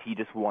 but he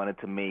just wanted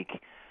to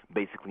make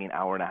basically an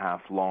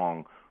hour-and-a-half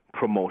long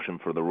promotion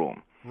for The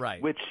Room.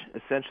 Right. Which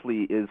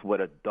essentially is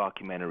what a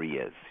documentary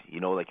is.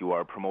 Like you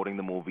are promoting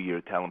the movie, you're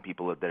telling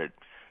people that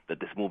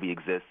this movie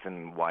exists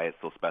and why it's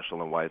so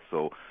special and why it's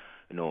so,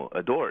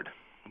 adored.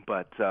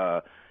 But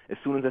as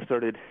soon as I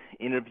started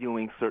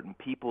interviewing certain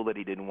people that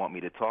he didn't want me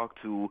to talk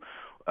to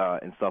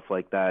and stuff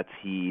like that,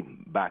 he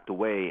backed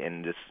away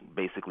and just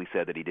basically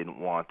said that he didn't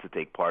want to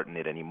take part in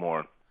it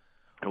anymore.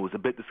 It was a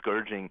bit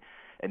discouraging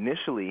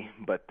initially,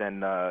 but then,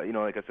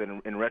 like I said,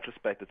 in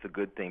retrospect, it's a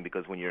good thing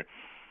because when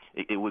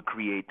it would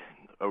create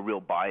a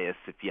real bias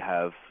if you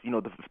have,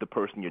 if the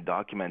person you're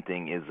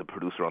documenting is a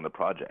producer on the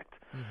project.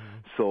 Mm-hmm.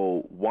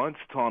 So once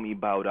Tommy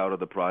bowed out of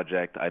the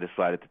project, I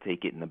decided to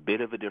take it in a bit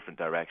of a different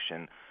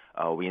direction.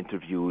 We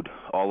interviewed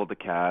all of the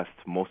cast,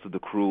 most of the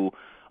crew,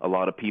 a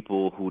lot of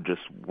people who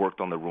just worked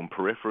on The Room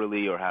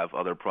peripherally or have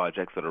other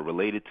projects that are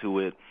related to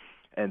it.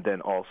 And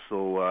then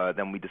also,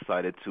 then we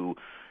decided to,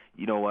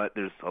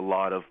 there's a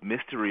lot of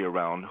mystery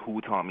around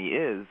who Tommy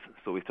is.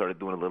 So we started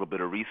doing a little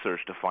bit of research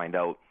to find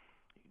out,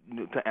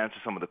 to answer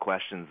some of the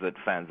questions that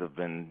fans have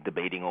been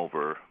debating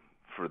over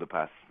for the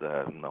past,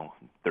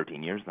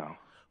 13 years now.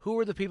 Who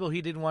were the people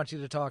he didn't want you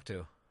to talk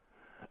to?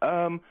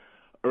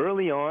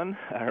 Early on,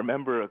 I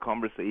remember a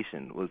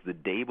conversation. It was the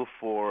day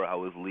before I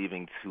was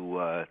leaving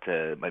to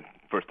my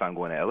first time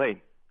going to LA,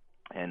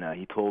 and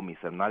he told me, he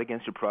said, "I'm not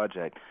against your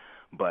project,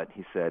 but,"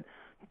 he said,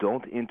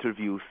 "don't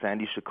interview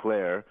Sandy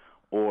Chaclair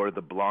or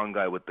the blonde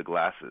guy with the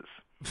glasses."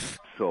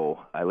 So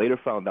I later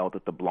found out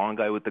that the blonde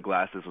guy with the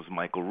glasses was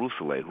Michael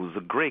Rousselet, who's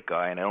a great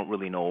guy, and I don't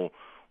really know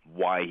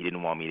why he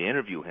didn't want me to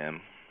interview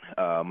him.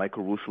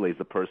 Michael Rousselet is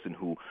the person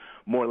who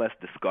more or less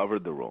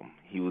discovered The Room.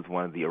 He was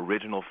one of the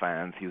original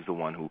fans. He was the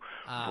one who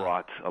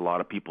brought a lot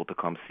of people to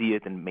come see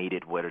it and made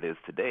it what it is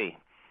today.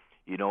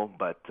 You know,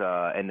 but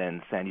and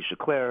then Sandy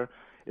Chaclair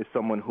is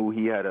someone who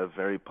he had a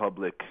very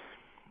public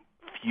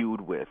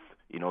feud with.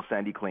 You know,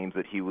 Sandy claims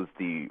that he was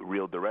the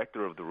real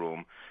director of The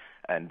Room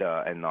and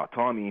not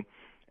Tommy.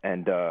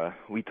 And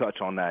we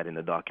touch on that in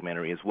the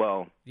documentary as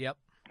well. Yep.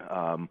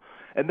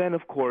 And then,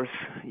 of course,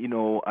 you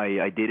know,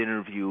 I did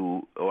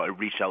interview, or I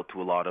reached out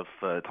to a lot of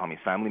Tommy's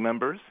family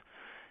members,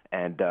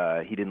 and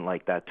he didn't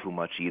like that too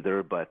much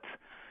either. But,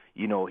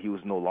 you know, he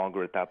was no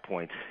longer at that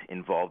point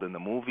involved in the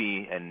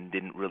movie and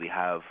didn't really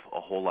have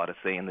a whole lot of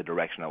say in the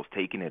direction I was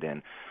taking it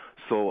in.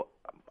 So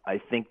I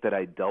think that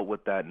I dealt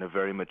with that in a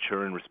very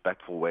mature and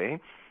respectful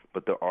way.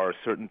 But there are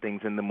certain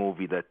things in the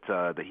movie that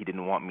he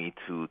didn't want me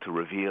to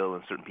reveal,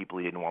 and certain people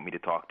he didn't want me to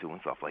talk to,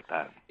 and stuff like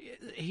that.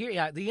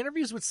 Here, the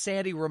interviews with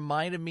Sandy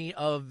reminded me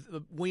of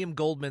William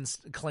Goldman's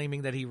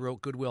claiming that he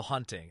wrote Good Will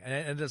Hunting,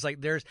 and it's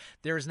like there's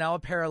now a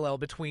parallel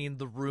between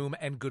The Room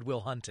and Good Will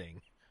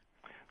Hunting.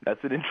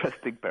 That's an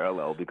interesting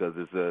parallel because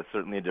there's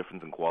certainly a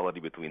difference in quality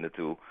between the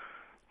two,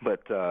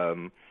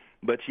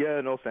 But yeah,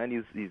 no,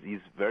 Sandy's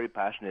he's very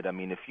passionate. I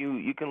mean, if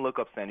you can look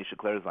up Sandy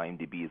Chaclair's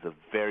IMDb, he's a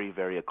very,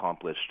 very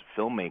accomplished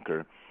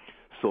filmmaker.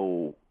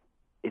 So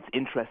it's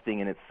interesting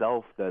in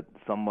itself that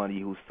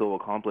somebody who's so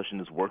accomplished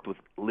and has worked with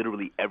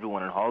literally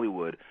everyone in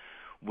Hollywood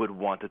would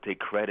want to take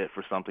credit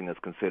for something that's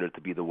considered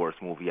to be the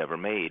worst movie ever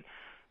made.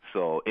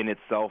 So in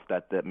itself,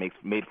 that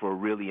made for a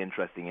really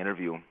interesting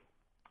interview.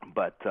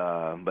 But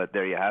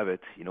there you have it.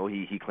 You know,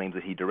 he claims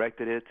that he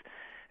directed it.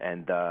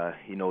 And,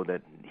 you know,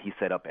 that he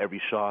set up every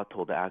shot,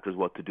 told the actors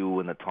what to do,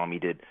 and that Tommy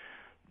did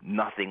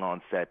nothing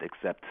on set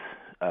except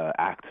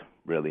act,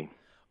 really.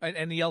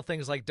 And yell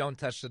things like, "Don't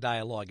touch the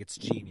dialogue, it's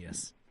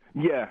genius."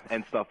 Yeah,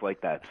 and stuff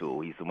like that,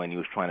 too. When he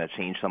was trying to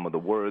change some of the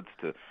words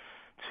to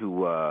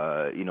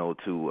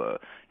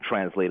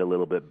translate a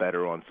little bit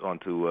better on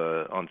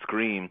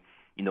screen,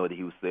 you know, that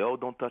he would say, "Oh,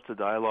 don't touch the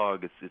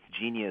dialogue, it's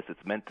genius,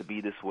 it's meant to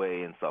be this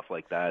way," and stuff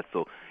like that.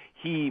 So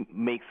he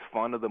makes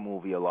fun of the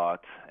movie a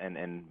lot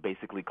and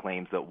basically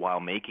claims that while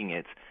making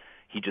it,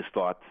 he just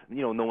thought,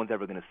 you know, no one's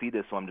ever going to see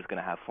this, so I'm just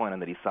going to have fun,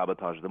 and that he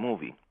sabotaged the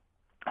movie.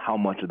 How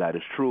much of that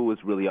is true is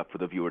really up for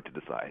the viewer to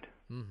decide.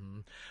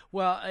 Mm-hmm.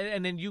 Well,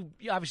 and then you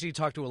obviously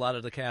talked to a lot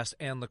of the cast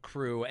and the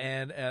crew,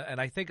 and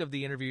I think of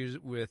the interviews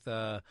with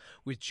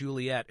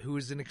Juliet, who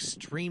is an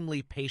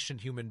extremely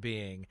patient human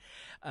being,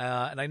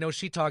 and I know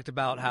she talked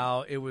about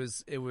how it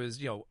was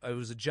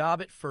a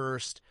job at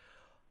first,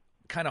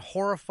 kind of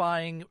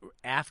horrifying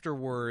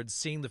afterwards,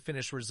 seeing the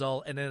finished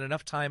result, and then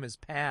enough time has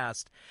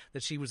passed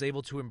that she was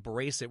able to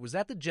embrace it. Was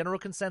that the general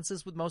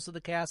consensus with most of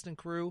the cast and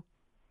crew?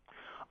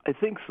 I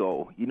think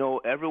so. You know,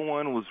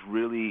 everyone was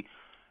really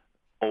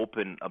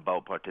open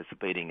about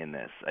participating in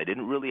this. I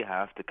didn't really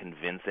have to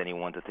convince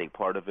anyone to take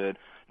part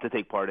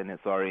in it.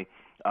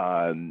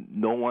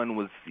 No one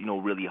was, you know,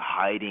 really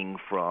hiding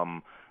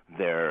from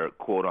their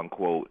quote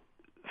unquote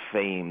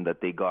fame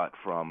that they got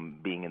from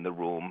being in The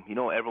Room. You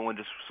know, everyone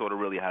just sort of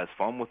really has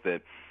fun with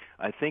it.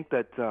 I think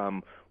that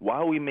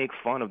while we make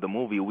fun of the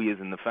movie, we as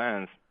in the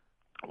fans,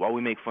 while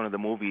we make fun of the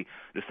movie,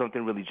 there's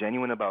something really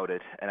genuine about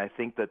it. And I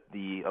think that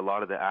a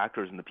lot of the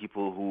actors and the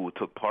people who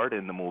took part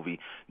in the movie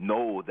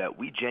know that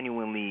we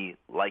genuinely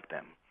like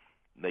them.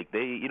 Like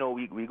they, you know,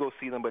 we go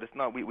see them, but it's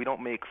not, we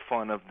don't make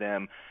fun of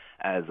them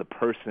as a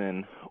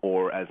person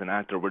or as an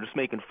actor. We're just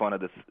making fun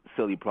of this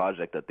silly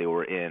project that they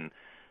were in,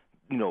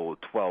 you know,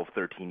 12,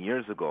 13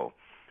 years ago.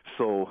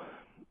 So,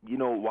 you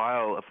know,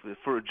 while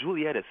for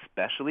Juliet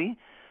especially,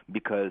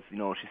 because, you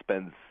know, she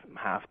spends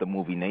half the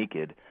movie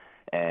naked,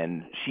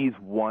 and she's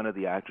one of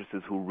the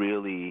actresses who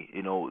really,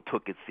 you know,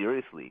 took it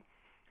seriously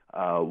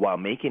while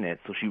making it.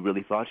 So she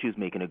really thought she was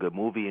making a good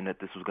movie, and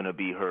that this was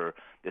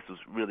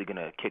really going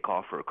to kick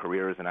off her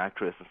career as an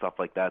actress and stuff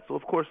like that. So,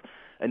 of course,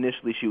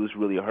 initially she was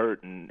really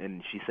hurt,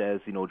 and she says,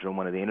 you know, during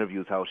one of the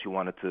interviews how she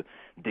wanted to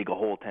dig a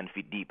hole 10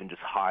 feet deep and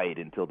just hide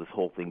until this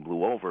whole thing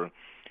blew over.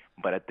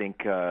 But I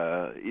think,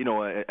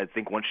 I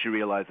think once she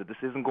realized that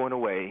this isn't going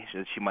away,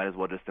 she might as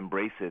well just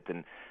embrace it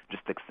and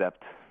just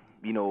accept,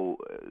 you know,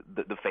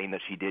 the fame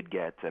that she did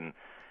get and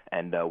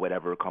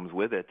whatever comes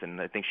with it.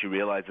 And I think she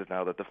realizes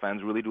now that the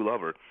fans really do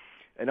love her.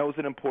 And that was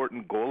an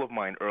important goal of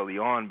mine early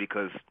on,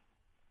 because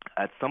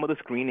at some of the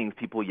screenings,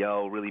 people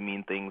yell really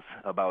mean things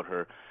about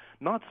her.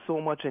 Not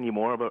so much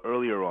anymore, but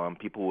earlier on,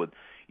 people would,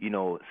 you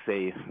know,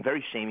 say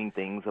very shaming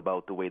things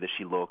about the way that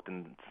she looked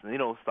and, you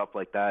know, stuff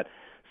like that.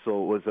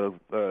 So it was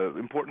a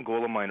important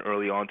goal of mine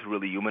early on to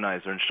really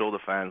humanize her and show the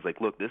fans,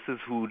 like, look, this is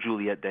who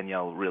Juliette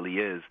Danielle really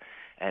is.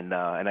 And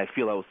I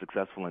feel I was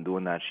successful in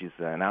doing that. She's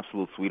an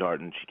absolute sweetheart,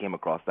 and she came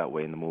across that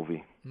way in the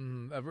movie.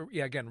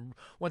 Yeah,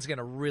 once again,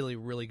 a really,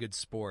 really good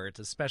sport.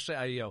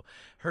 Especially,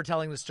 her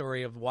telling the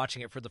story of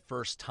watching it for the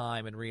first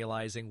time and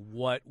realizing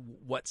what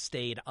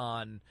stayed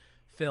on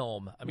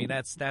film. I mean,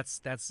 that's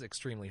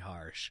extremely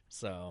harsh.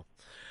 So,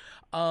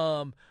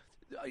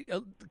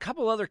 a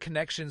couple other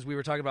connections. We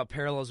were talking about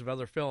parallels of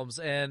other films,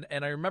 and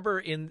I remember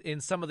in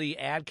some of the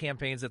ad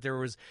campaigns that there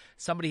was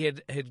somebody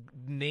had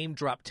name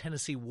dropped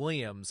Tennessee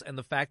Williams, and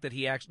the fact that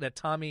that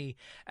Tommy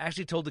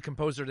actually told the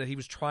composer that he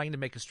was trying to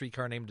make a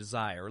Streetcar Named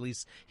Desire, or at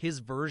least his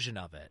version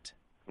of it.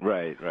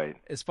 Right.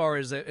 As far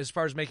as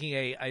making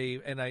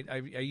I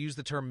use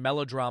the term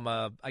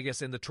melodrama, I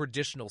guess, in the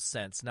traditional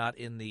sense, not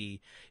in the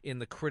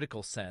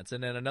critical sense.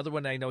 And then another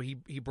one I know he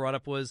brought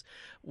up was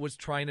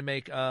trying to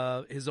make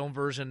his own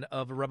version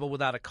of A Rebel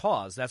Without a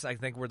Cause. That's, I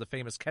think, where the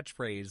famous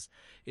catchphrase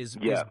is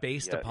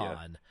based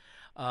upon.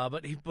 Yeah.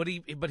 But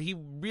he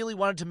really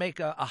wanted to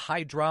make a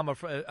high drama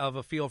of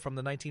a feel from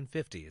the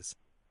 1950s.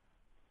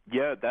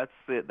 Yeah, that's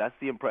it. That's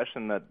the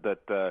impression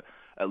that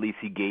at least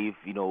he gave,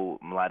 Mladen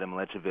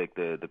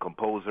Mlečević, the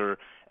composer,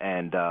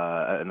 and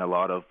a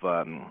lot of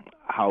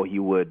how he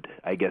would,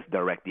 I guess,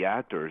 direct the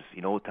actors.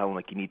 Tell them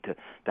like you need to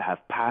have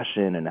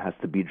passion and it has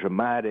to be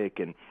dramatic.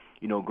 And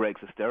Greg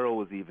Sestero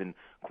was even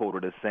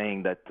quoted as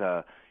saying that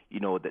that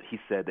he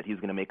said that he was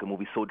going to make a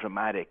movie so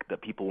dramatic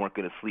that people weren't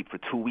going to sleep for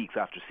 2 weeks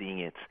after seeing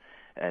it.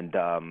 And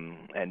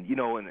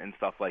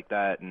stuff like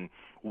that. And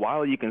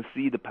while you can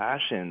see the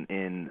passion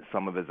in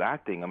some of his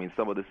acting, I mean,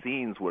 some of the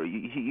scenes where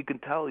you can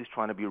tell he's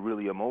trying to be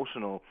really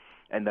emotional,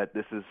 and that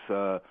this is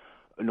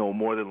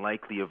more than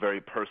likely a very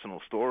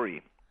personal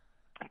story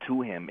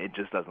to him, it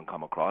just doesn't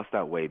come across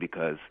that way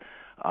because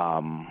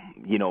I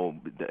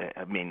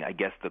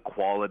guess the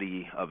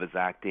quality of his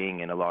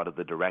acting and a lot of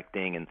the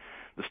directing and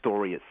the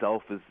story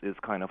itself is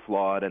kind of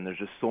flawed, and there's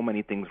just so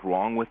many things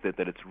wrong with it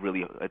that it's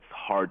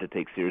hard to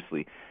take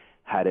seriously.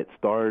 Had it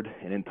starred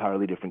an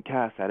entirely different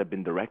cast, had it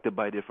been directed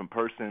by a different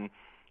person,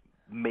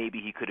 maybe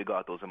he could have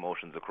got those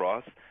emotions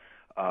across.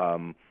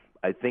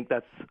 I think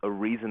that's a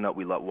reason that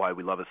why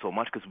we love it so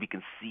much, because we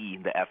can see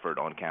the effort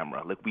on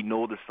camera. Like, we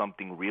know there's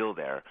something real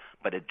there,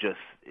 but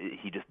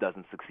he just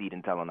doesn't succeed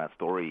in telling that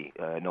story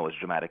as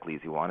dramatically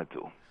as he wanted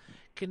to.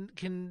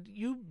 Can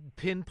you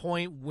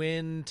pinpoint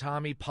when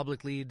Tommy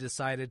publicly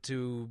decided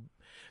to?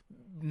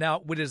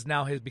 What has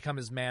become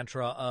his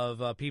mantra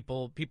of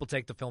people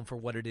take the film for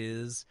what it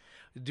is?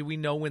 Do we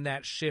know when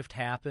that shift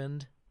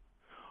happened?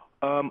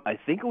 I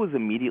think it was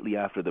immediately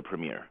after the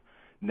premiere.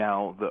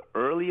 Now, the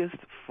earliest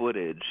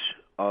footage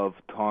of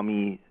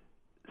Tommy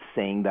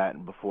saying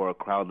that before a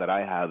crowd that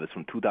I have is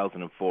from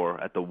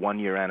 2004 at the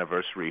 1-year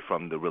anniversary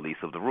from the release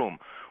of The Room,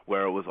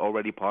 where it was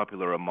already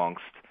popular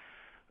amongst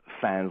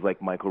fans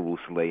like Michael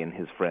Rousselet and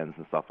his friends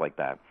and stuff like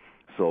that.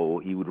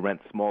 So he would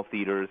rent small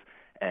theaters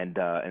and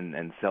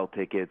sell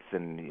tickets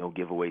and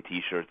give away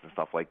T-shirts and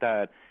stuff like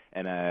that.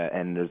 And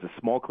there's a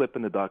small clip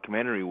in the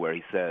documentary where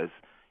he says,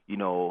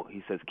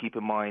 keep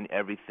in mind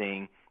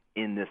everything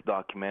in this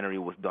documentary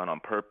was done on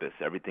purpose.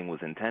 Everything was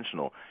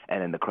intentional.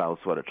 And then the crowd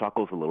sort of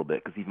chuckles a little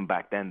bit because even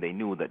back then they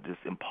knew that it's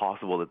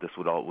impossible that this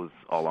was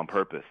all on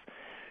purpose.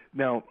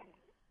 Now,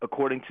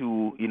 according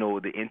to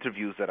the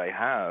interviews that I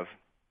have,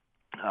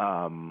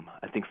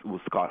 I think it was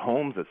Scott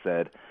Holmes that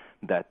said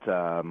that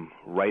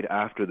right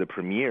after the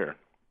premiere.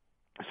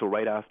 So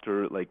right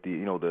after, like,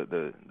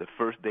 the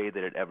first day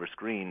that it ever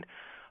screened,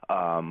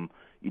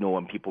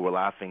 when people were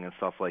laughing and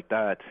stuff like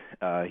that,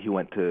 he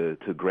went to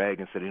Greg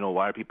and said,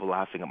 why are people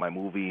laughing at my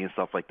movie and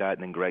stuff like that?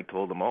 And then Greg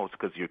told him, it's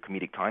because your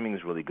comedic timing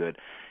is really good.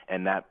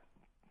 And that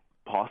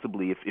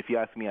possibly, if you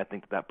ask me, I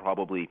think that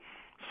probably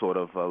sort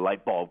of a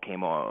light bulb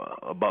came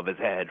above his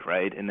head,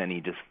 right? And then he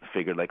just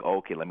figured, like,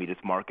 okay, let me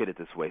just market it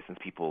this way since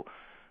people,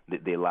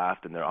 they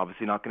laughed and they're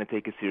obviously not going to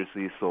take it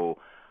seriously. So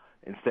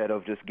instead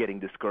of just getting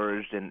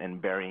discouraged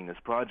and burying this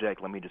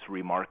project, let me just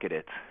remarket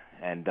it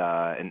and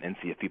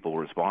see if people will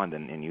respond,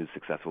 and he was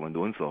successful in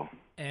doing so.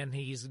 And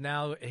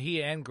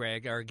he and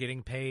Greg are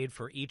getting paid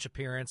for each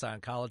appearance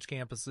on college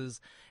campuses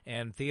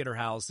and theater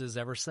houses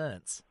ever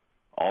since.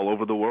 All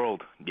over the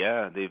world,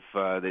 yeah.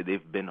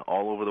 They've been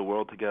all over the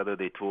world together.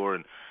 They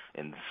tour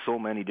in so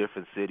many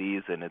different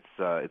cities, and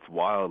it's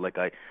wild. Like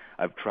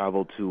I've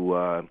traveled to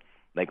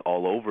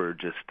all over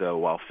just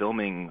while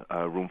filming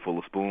Roomful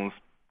of Spoons.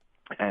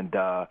 And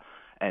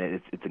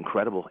it's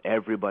incredible.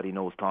 Everybody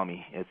knows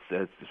Tommy.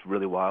 It's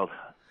really wild.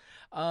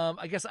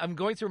 I guess I'm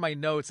going through my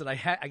notes, and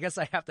I guess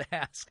I have to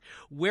ask,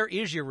 where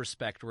is your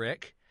respect,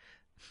 Rick?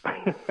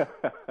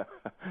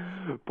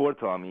 Poor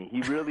Tommy.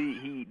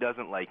 He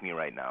doesn't like me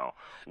right now.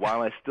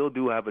 While I still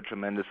do have a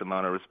tremendous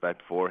amount of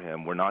respect for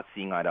him, we're not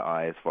seeing eye to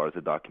eye as far as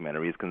the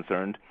documentary is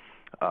concerned.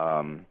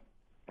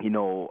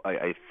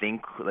 I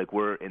think like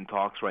we're in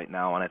talks right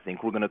now, and I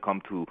think we're going to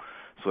come to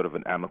sort of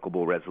an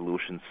amicable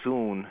resolution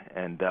soon.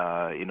 And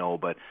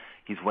but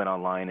he's went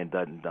online and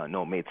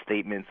made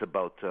statements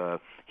about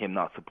him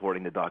not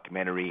supporting the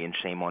documentary and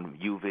shame on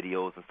you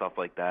videos and stuff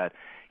like that.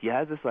 He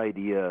has this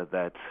idea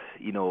that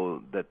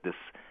that this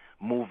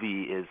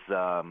movie is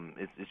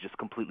just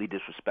completely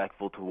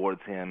disrespectful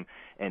towards him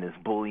and is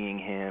bullying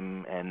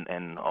him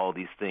and all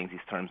these things, these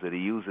terms that he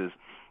uses,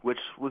 which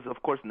was,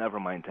 of course, never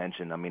my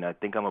intention. I mean, I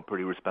think I'm a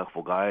pretty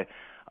respectful guy.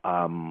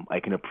 I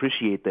can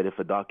appreciate that if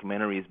a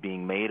documentary is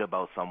being made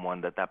about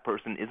someone, that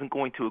person isn't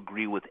going to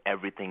agree with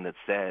everything that's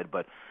said,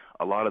 but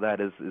a lot of that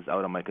is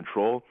out of my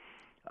control.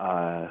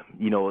 A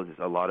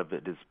lot of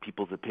it is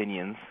people's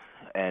opinions,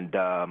 and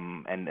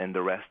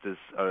the rest is,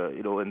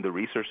 and the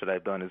research that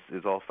I've done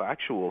is all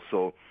factual.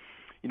 So,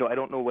 I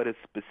don't know what his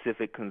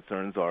specific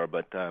concerns are,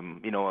 but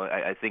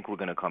I think we're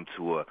going to come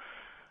to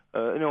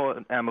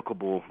an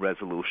amicable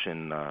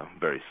resolution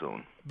very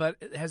soon. But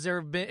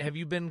have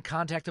you been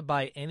contacted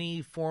by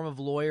any form of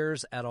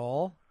lawyers at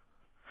all?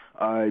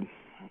 I'm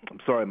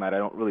sorry, Matt. I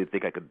don't really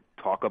think I could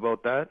talk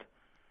about that.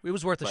 It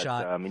was worth a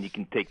shot. I mean, you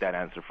can take that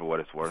answer for what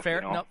it's worth. Fair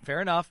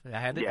enough. I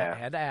had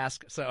to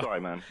ask. So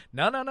sorry, man.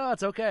 No,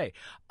 it's okay.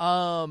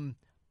 I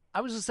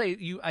was going to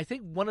say, I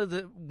think one of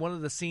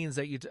the scenes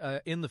that you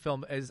in the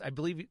film is, I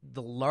believe,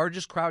 the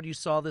largest crowd you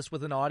saw this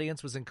with an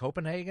audience was in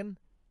Copenhagen.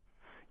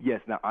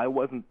 Yes. Now, I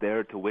wasn't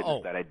there to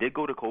witness that. I did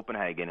go to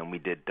Copenhagen, and we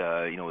did,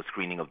 a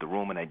screening of The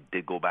Room, and I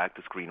did go back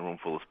to screen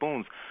Roomful of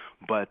Spoons.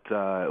 But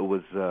it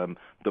was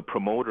the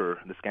promoter,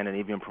 the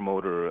Scandinavian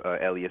promoter,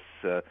 Elias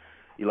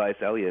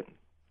Elliott.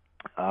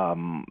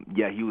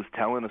 He was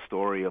telling a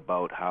story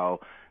about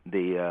how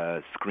they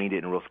screened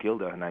it in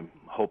Roskilde, and I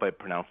hope I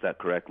pronounced that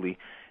correctly.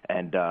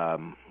 And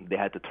they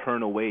had to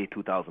turn away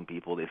 2,000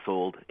 people. They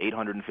sold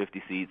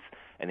 850 seats,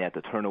 and they had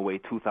to turn away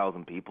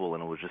 2,000 people,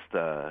 and it was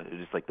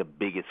just like the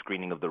biggest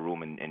screening of The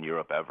Room in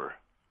Europe ever.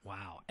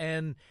 Wow!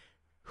 And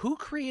who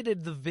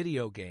created the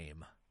video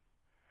game?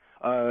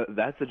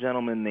 That's a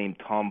gentleman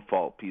named Tom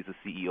Falk. He's the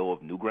CEO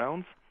of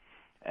Newgrounds.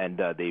 And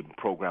they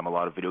program a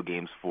lot of video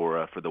games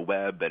for the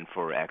web and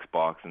for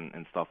Xbox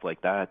and stuff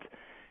like that.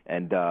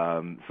 And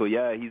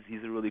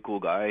he's a really cool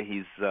guy.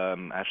 He's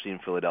actually in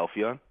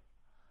Philadelphia,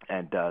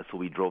 and so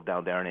we drove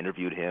down there and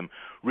interviewed him.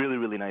 Really,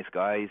 really nice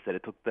guy. He said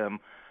it took them,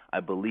 I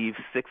believe,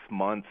 6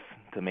 months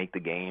to make the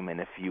game. And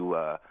if you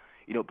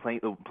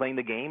playing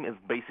the game is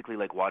basically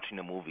like watching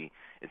a movie.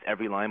 It's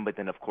every line, but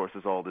then of course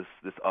there's all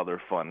this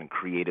other fun and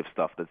creative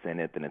stuff that's in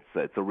it, and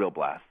it's a real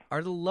blast.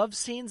 Are the love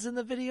scenes in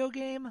the video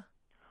game?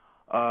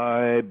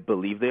 I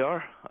believe they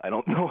are. I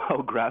don't know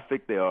how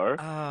graphic they are,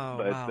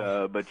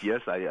 wow. But yes,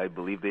 I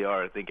believe they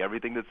are. I think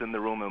everything that's in The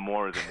Room and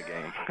more is in the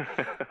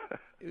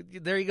game.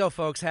 There you go,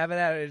 folks. Have it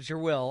at it at your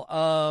will.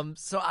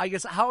 So I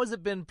guess, how has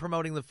it been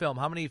promoting the film?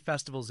 How many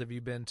festivals have you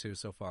been to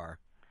so far?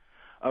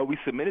 We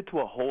submitted to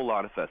a whole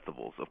lot of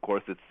festivals. Of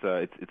course,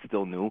 it's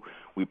still new.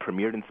 We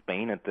premiered in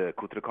Spain at the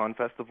Cutricon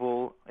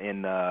Festival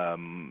in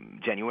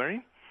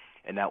January,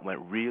 and that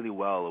went really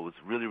well. It was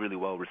really, really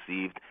well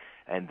received.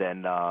 And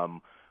then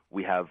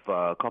we have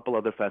a couple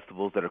other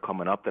festivals that are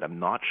coming up that I'm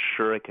not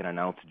sure I can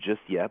announce just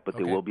yet, but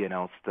they will be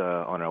announced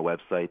on our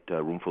website,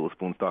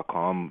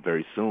 roomfulofspoons.com,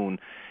 very soon.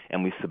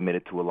 And we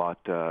submitted to a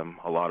lot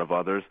of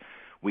others.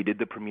 We did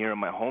the premiere in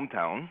my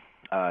hometown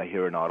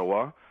here in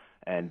Ottawa,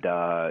 and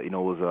it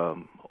was a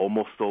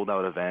almost sold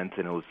out event,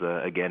 and it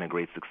was again a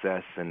great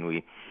success. And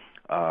we,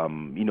 I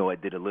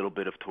did a little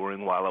bit of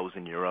touring while I was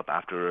in Europe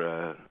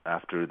after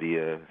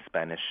the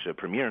Spanish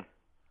premiere.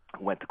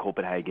 Went to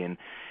Copenhagen,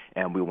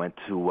 and we went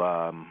to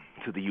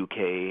the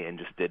UK and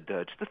just did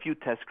just a few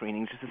test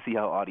screenings just to see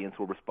how audience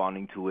were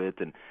responding to it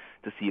and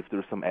to see if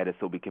there's some edits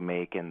that we can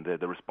make. And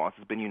the response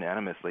has been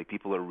unanimous. Like,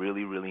 people are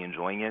really, really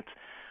enjoying it,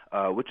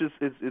 which is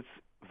it's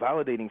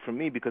validating for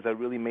me, because I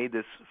really made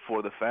this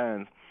for the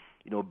fans.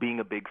 Being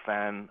a big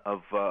fan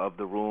of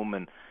The Room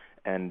and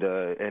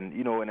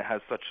it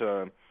has such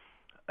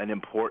an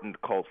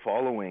important cult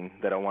following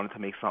that I wanted to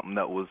make something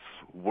that was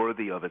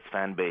worthy of its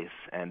fan base,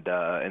 and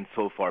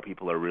so far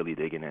people are really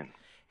digging in.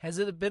 Has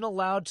it been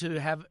allowed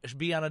to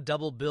be on a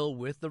double bill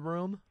with The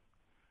Room?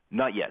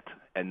 Not yet,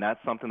 and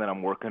that's something that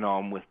I'm working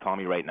on with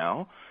Tommy right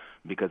now,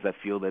 because I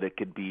feel that it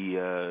could be,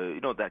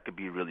 that could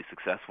be really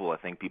successful. I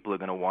think people are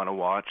going to want to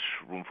watch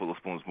Roomful of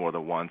Spoons more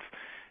than once.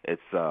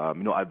 It's,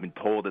 I've been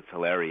told it's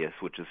hilarious,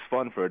 which is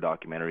fun for a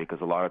documentary, because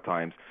a lot of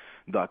times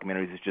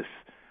documentaries is just,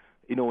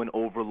 an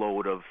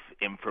overload of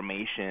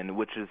information,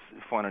 which is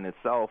fun in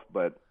itself,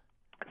 but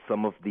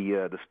some of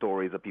the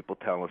stories that people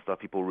tell and stuff,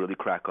 people really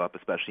crack up,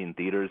 especially in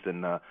theaters,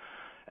 and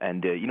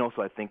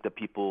so I think that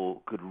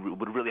people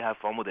would really have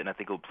fun with it, and I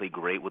think it would play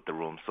great with The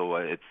Room. So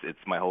it's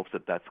my hopes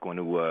that that's going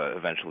to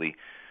eventually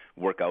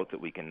work out,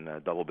 that we can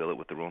double bill it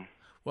with The Room.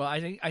 Well,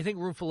 I think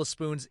Roomful of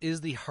Spoons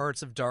is the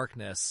Hearts of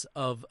Darkness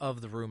of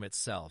The Room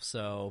itself.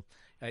 So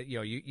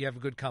you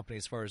have good company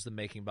as far as the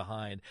making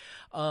behind.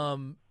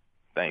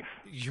 Thanks.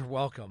 You're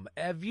welcome.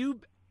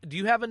 Do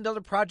you have another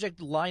project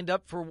lined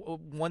up for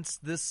once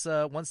this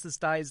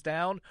dies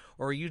down,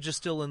 or are you just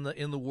still in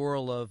the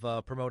whirl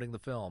of promoting the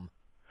film?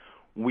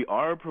 We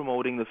are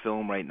promoting the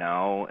film right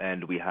now,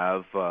 and we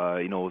have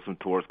some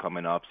tours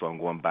coming up. So I'm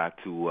going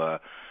back to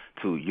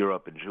to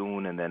Europe in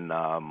June, and then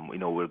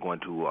we're going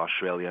to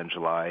Australia in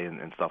July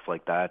and stuff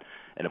like that.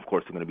 And of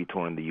course, we're going to be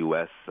touring the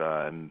U.S.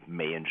 In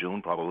May and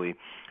June probably.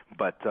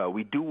 But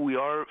we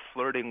are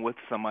flirting with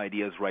some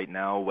ideas right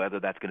now, whether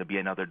that's going to be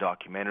another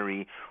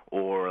documentary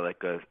or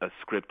like a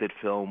scripted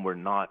film. We're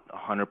not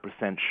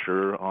 100%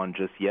 sure on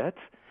just yet,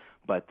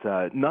 but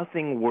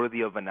nothing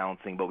worthy of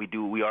announcing. But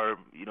we are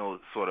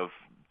sort of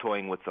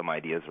toying with some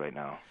ideas right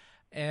now.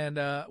 And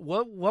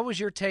what was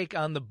your take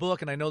on the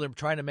book? And I know they're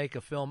trying to make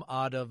a film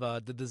out of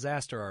The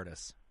Disaster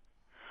Artist.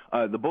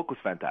 The book was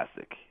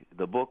fantastic.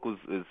 The book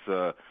is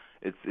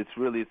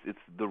it's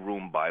the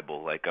Room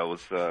Bible. Like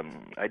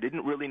I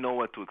didn't really know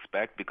what to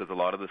expect because a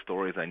lot of the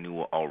stories I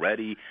knew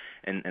already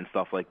and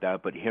stuff like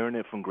that. But hearing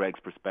it from Greg's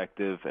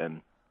perspective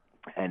and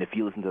if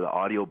you listen to the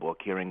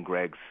audiobook, hearing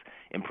Greg's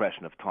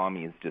impression of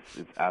Tommy is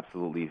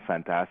absolutely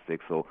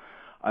fantastic. So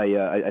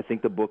I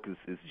think the book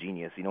is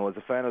genius. As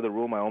a fan of The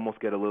Room, I almost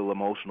get a little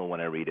emotional when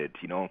I read it.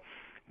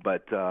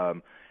 But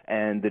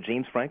and the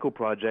James Franco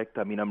project,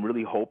 I mean, I'm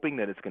really hoping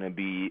that it's going to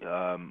be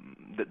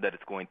that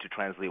it's going to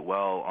translate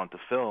well onto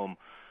film.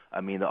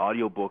 I mean, the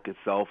audiobook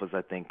itself is,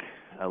 I think,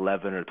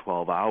 11 or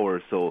 12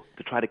 hours. So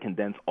to try to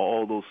condense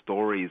all those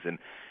stories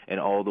and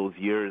all those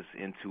years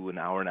into an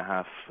hour and a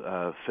half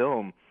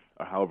film,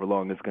 or however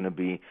long it's going to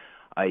be,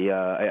 I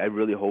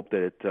really hope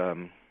that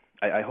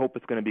I hope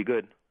it's going to be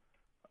good.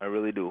 I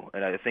really do.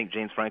 And I think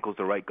James Franco's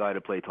the right guy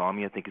to play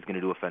Tommy. I think he's going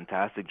to do a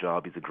fantastic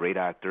job. He's a great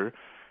actor.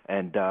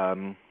 And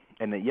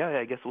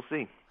I guess we'll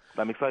see.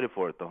 I'm excited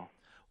for it, though.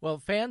 Well,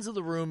 fans of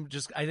The Room,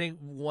 I think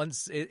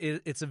once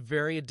it's a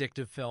very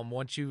addictive film.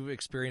 Once you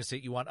experience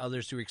it, you want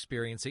others to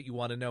experience it. You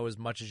want to know as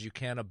much as you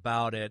can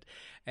about it.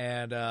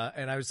 And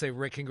I would say,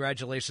 Rick,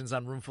 congratulations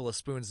on Roomful of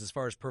Spoons as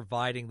far as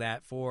providing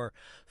that for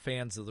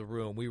fans of The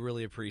Room. We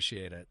really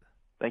appreciate it.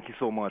 Thank you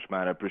so much,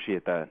 man. I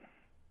appreciate that.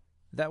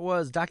 That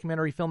was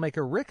documentary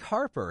filmmaker Rick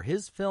Harper.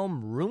 His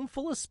film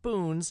Roomful of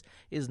Spoons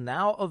is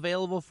now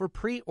available for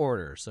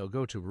pre-order. So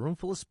go to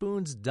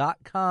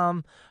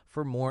roomfulofspoons.com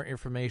for more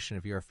information.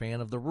 If you're a fan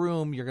of The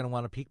Room, you're going to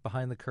want to peek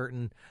behind the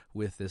curtain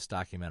with this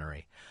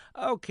documentary.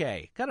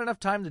 Okay, got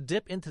enough time to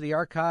dip into the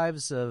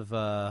archives of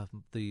the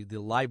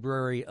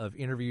library of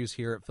interviews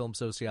here at Film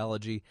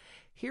Soceyology.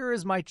 Here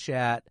is my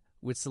chat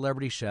with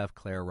celebrity chef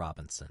Claire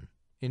Robinson.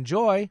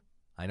 Enjoy.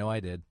 I know I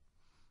did.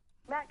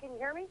 Matt, can you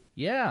hear me?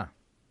 Yeah.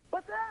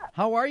 What's up?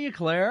 How are you,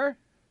 Claire?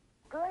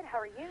 Good. How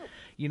are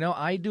you?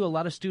 I do a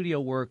lot of studio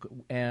work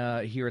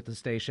here at the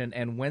station,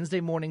 and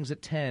Wednesday mornings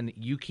at 10,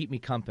 you keep me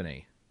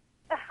company.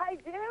 I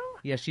do?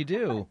 Yes, you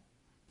do.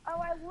 Oh,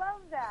 I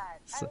love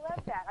that. I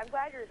love that. I'm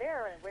glad you're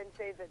there on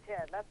Wednesdays at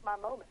 10. That's my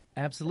moment.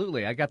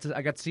 Absolutely. I got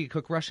to see you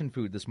cook Russian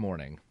food this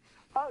morning.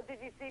 Oh, did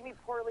you see me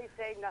poorly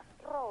say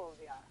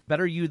Nostrovia?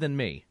 Better you than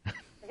me.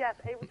 Yes,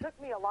 it took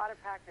me a lot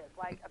of practice,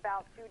 like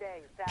about 2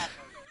 days, sadly.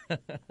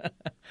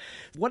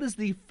 What is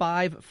the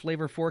 5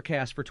 flavor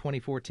forecast for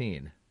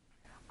 2014?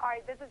 All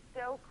right, this is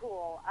so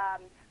cool.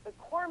 The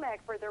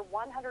Cormac, for their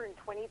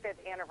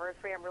 125th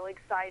anniversary, I'm really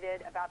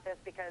excited about this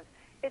because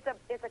it's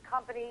a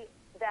company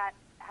that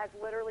has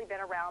literally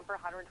been around for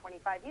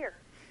 125 years.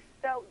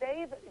 So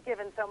they've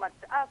given so much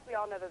to us. We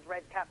all know those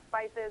red cap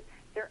spices.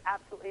 They're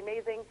absolutely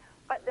amazing.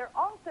 But they're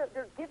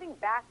giving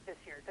back this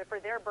year. So for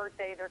their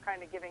birthday, they're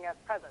kind of giving us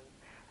presents.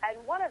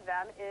 And one of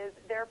them is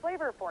their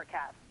flavor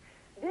forecast.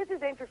 This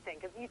is interesting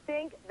because you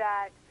think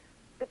that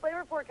the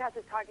flavor forecast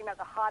is talking about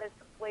the hottest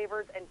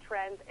flavors and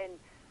trends and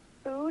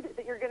food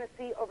that you're going to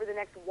see over the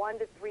next 1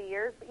 to 3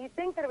 years, but you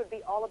think that it would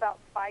be all about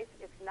spice.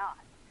 It's not.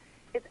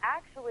 It's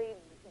actually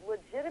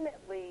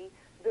legitimately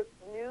the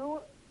new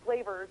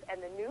flavors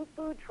and the new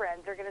food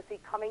trends they're going to see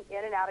coming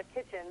in and out of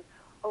kitchens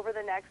over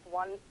the next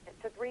 1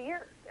 to 3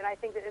 years. And I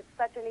think that it's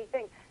such a neat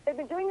thing. They've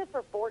been doing this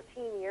for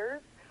 14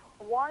 years.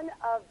 One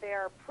of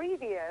their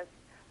previous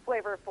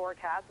flavor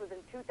forecasts was in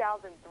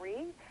 2003,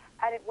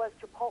 and it was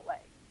Chipotle.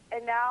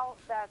 And now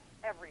that's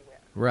everywhere.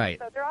 Right.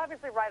 So they're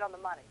obviously right on the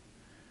money.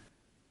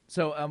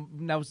 So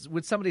now,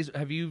 with some of these,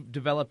 have you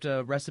developed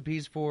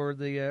recipes for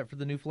the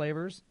new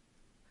flavors?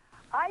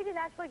 I didn't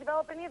actually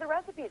develop any of the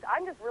recipes.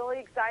 I'm just really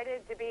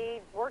excited to be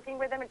working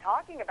with them and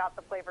talking about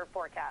the flavor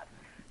forecast.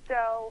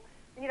 So,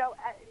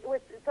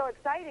 what's so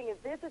exciting is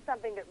this is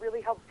something that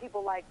really helps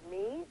people like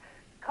me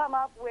come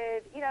up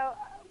with,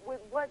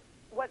 with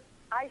what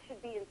I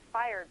should be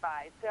inspired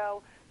by.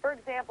 So, for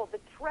example, the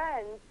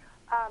trends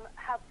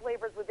have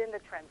flavors within the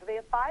trends. So they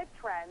have 5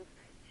 trends: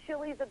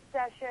 Chili's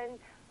obsession,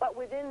 but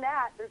within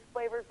that, there's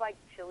flavors like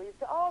Chili's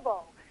de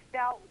Albo.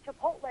 Now,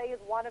 Chipotle is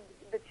one of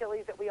the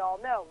chilies that we all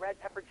know, red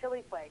pepper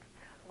chili flakes.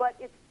 But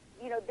it's,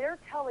 they're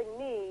telling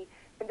me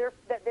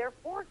that they're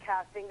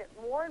forecasting that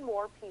more and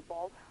more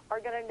people are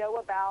going to know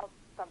about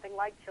something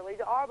like Chili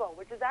de Albo,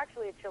 which is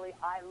actually a chili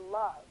I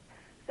love.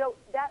 So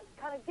that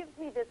kind of gives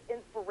me this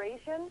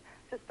inspiration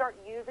to start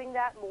using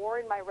that more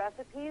in my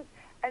recipes,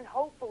 and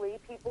hopefully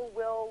people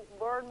will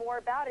learn more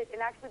about it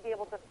and actually be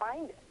able to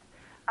find it.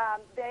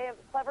 They have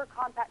clever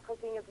compact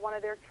cooking is one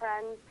of their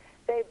trends.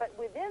 But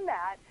within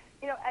that,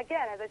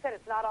 again, as I said,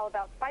 it's not all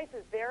about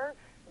spices. They're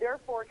they're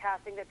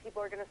forecasting that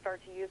people are going to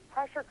start to use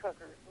pressure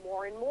cookers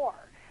more and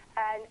more.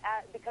 And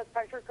because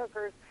pressure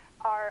cookers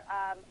are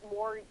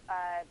more,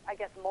 I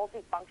guess,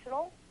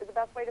 multifunctional is the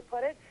best way to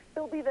put it,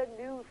 they'll be the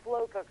new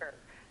slow cooker.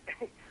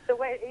 The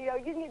way,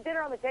 you can get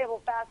dinner on the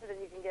table faster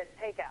than you can get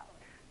takeout.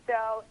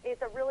 So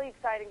it's a really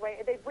exciting way.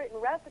 They've written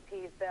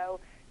recipes, though,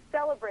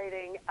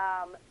 celebrating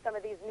some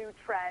of these new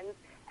trends,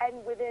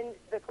 and within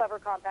the clever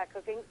compact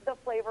cooking, the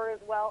flavor as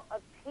well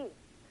of tea.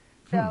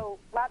 So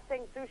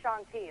lapsang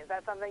souchong tea, is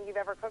that something you've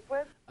ever cooked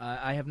with?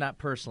 I have not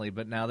personally,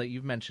 but now that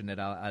you've mentioned it,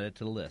 I'll add it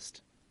to the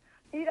list.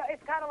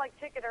 It's kind of like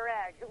chicken or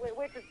egg,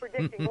 which is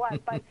predicting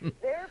what, but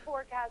they're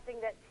forecasting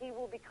that tea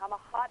will become a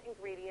hot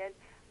ingredient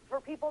for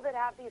people that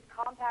have these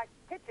compact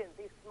kitchens,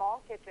 these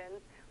small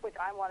kitchens, which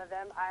I'm one of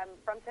them. I'm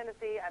from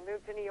Tennessee. I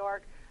moved to New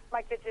York.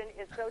 My kitchen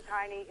is so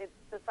tiny, it's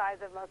the size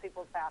of most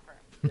people's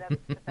bathroom. That's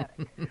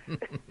pathetic.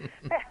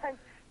 And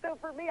so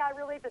for me, I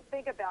really have to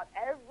think about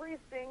every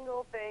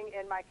single thing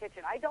in my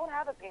kitchen. I don't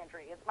have a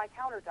pantry. It's my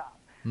countertop.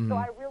 So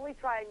I really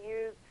try and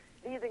use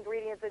these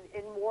ingredients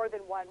in more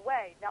than one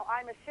way. Now,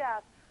 I'm a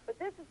chef, but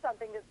this is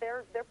something that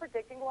they're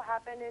predicting will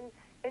happen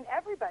in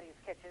everybody's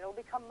kitchen. It'll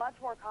become much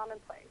more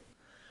commonplace.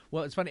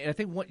 Well, it's funny. I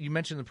think what you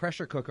mentioned, the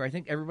pressure cooker, I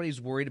think everybody's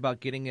worried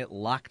about getting it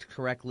locked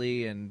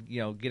correctly and,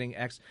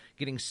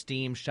 getting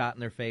steam shot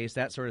in their face,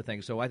 that sort of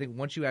thing. So I think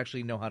once you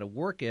actually know how to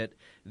work it,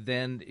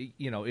 then,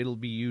 it'll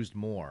be used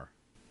more.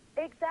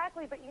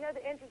 Exactly. But,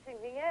 the interesting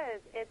thing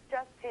is it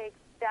just takes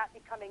that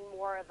becoming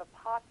more of a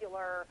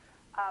popular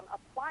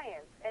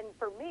appliance. And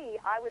for me,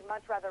 I would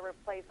much rather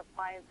replace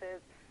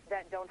appliances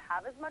that don't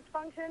have as much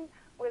function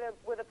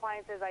with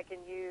appliances I can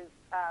use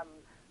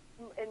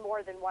in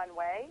more than one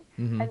way.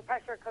 And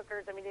pressure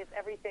cookers, it's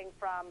everything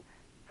from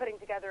putting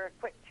together a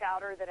quick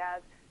chowder that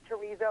has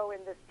chorizo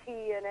and this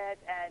tea in it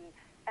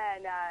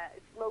and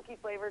smoky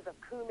flavors of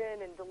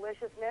cumin and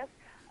deliciousness.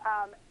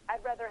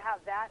 I'd rather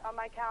have that on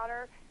my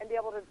counter and be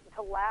able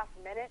to last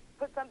minute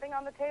put something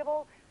on the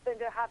table than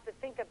to have to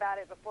think about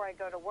it before I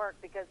go to work,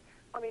 because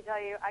let me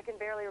tell you, I can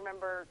barely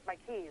remember my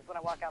keys when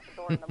I walk out the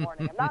door in the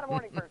morning. I'm not a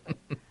morning person.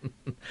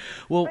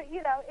 Well, but,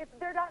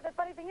 they're not. The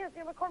funny thing is,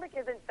 McCormick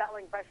isn't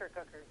selling pressure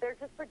cookers. They're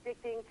just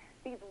predicting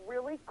these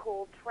really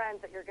cool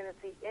trends that you're going to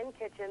see in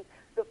kitchens,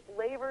 the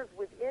flavors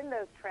within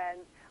those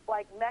trends,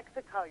 like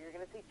Mexico, you're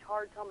going to see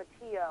charred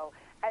tomatillo,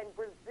 and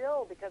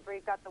Brazil, because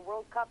we've got the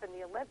World Cup and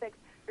the Olympics,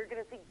 you're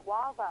going to see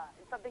guava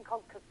and something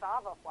called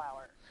cassava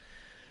flour.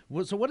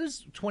 Well, so what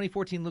does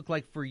 2014 look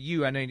like for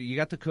you? I know you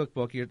got the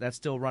cookbook. That's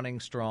still running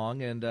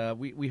strong, and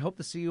we hope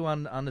to see you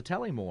on the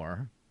telly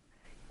more.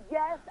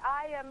 Yes,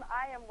 I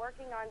am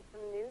working on some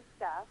new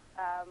stuff.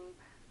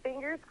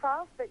 Fingers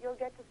crossed that you'll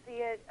get to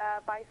see it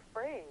by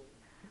spring.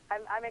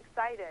 I'm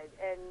excited,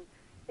 and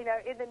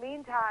in the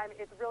meantime,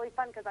 it's really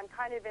fun because I'm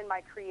kind of in my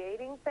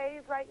creating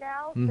phase right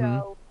now.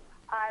 So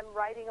I'm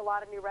writing a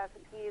lot of new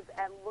recipes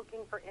and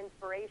looking for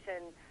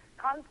inspiration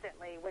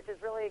constantly, which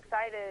is really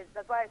excited.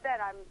 That's why I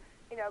said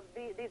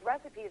these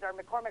recipes are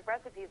McCormick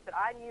recipes, but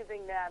I'm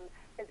using them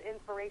as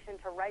inspiration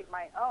to write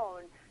my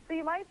own. So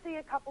you might see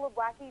a couple of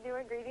wacky new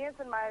ingredients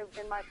in my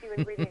few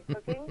ingredient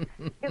cooking,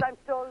 because I'm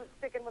still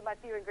sticking with my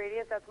few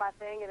ingredients. That's my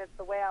thing, and it's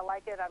the way I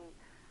like it.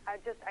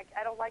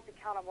 I don't like to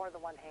count on more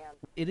than one hand.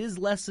 It is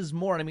less is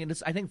more.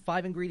 I think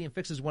 5-ingredient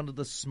fix is one of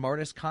the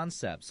smartest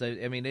concepts.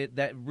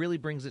 That really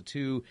brings it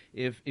to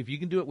if you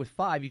can do it with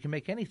 5, you can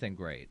make anything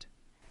great.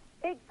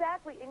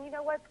 Exactly. And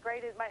what's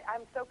great is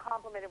I'm so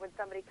complimented when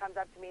somebody comes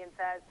up to me and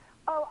says,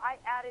 "Oh, I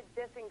added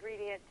this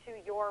ingredient to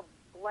your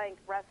blank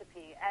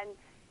recipe," and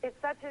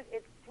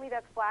to me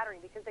that's flattering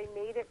because they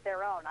made it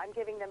their own. I'm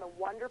giving them a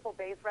wonderful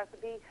base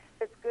recipe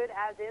that's good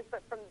as is,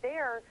 but from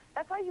there,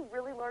 that's how you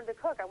really learn to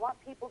cook. I want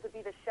people to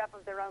be the chef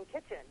of their own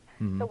kitchen.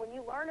 So when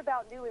you learn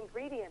about new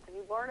ingredients and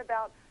you learn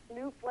about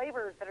new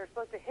flavors that are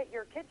supposed to hit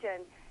your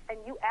kitchen and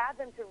you add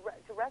them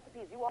to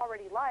recipes you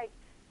already like,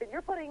 then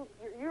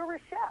you're a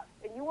chef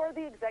and you are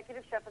the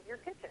executive chef of your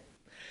kitchen.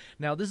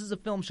 Now, this is a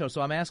film show,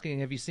 so I'm asking,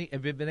 have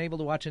you been able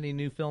to watch any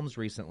new films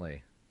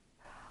recently?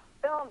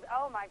 Films?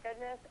 Oh, my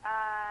goodness.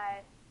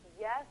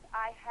 Yes,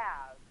 I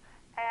have.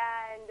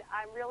 And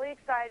I'm really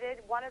excited.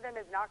 One of them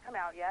has not come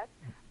out yet.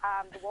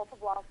 The Wolf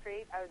of Wall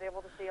Street. I was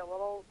able to see a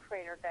little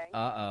trailer thing.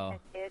 Uh-oh. And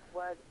it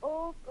was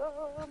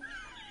awesome.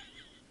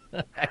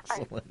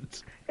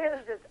 Excellent. It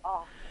was just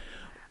awesome.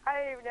 I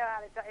don't even know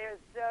how to tell you. It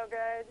was so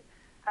good.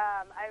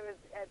 I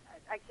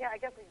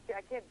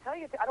can't tell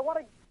you. I don't want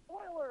to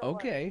spoiler alert.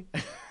 Okay.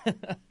 It's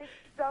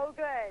so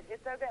good.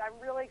 It's so good. I'm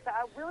really excited.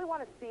 I really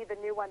want to see the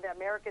new one, The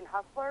American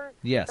Hustler.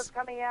 Yes. That's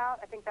coming out.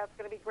 I think that's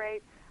going to be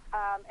great.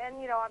 And,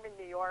 I'm in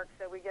New York,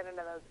 so we get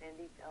into those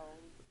indie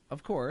films.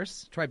 Of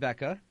course.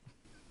 Tribeca.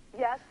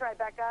 Yes,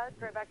 Tribeca.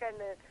 And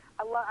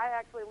I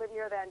actually live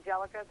near the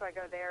Angelica, so I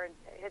go there and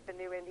hit the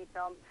new indie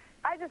films.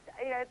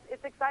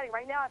 It's exciting.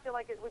 Right now, I feel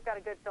like we've got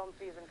a good film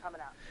season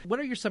coming out. What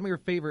are some of your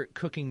favorite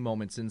cooking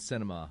moments in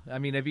cinema?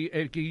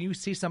 Do you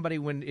see somebody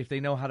if they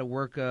know how to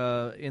work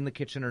in the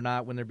kitchen or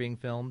not when they're being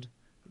filmed,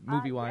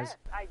 movie-wise?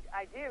 Yes,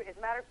 I do. As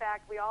a matter of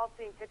fact, we all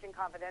seen Kitchen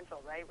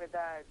Confidential, right? With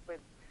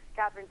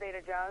Catherine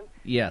Zeta-Jones.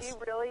 Yes. She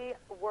really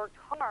worked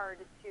hard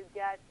to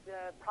get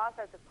the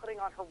process of putting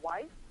on her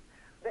wife,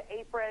 the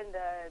apron,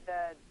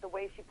 the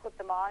way she put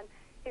them on.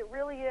 It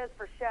really is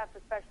for chefs,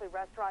 especially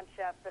restaurant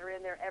chefs that are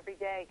in there every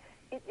day.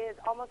 It is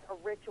almost a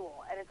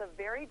ritual, and it's a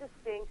very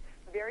distinct,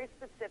 very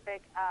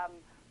specific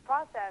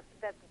process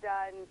that's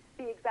done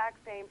the exact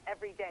same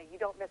every day. You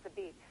don't miss a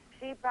beat.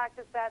 She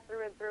practiced that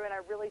through and through, and I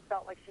really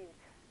felt like she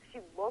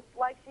looked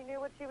like she knew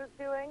what she was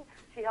doing.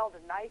 She held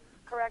a knife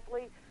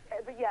correctly.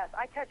 But yes,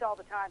 I catch all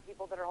the time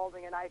people that are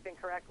holding a knife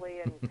incorrectly,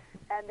 and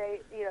and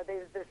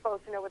they're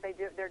supposed to know what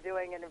they're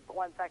doing, and in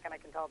 1 second I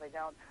can tell they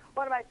don't.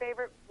 One of my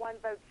favorite ones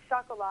is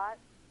chocolat.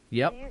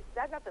 Yep.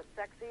 That's not the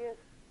sexiest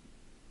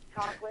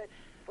chocolate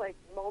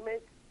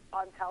moment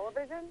on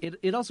television.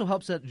 It also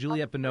helps that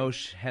Juliette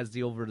Binoche has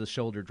the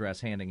over-the-shoulder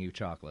dress handing you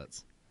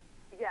chocolates.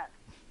 Yes.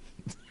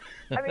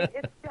 I mean,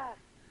 it's just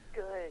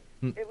good.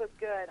 It was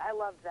good. I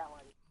loved that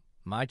one.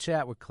 My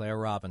chat with Claire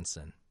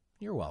Robinson.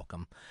 You're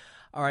welcome.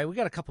 All right, we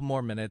got a couple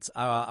more minutes.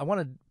 I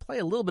want to play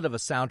a little bit of a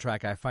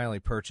soundtrack I finally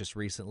purchased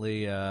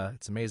recently.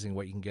 It's amazing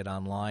what you can get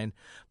online.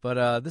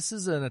 But this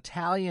is an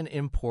Italian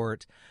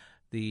import,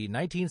 the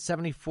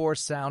 1974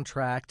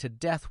 soundtrack to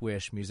Death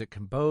Wish, music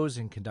composed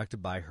and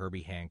conducted by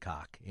Herbie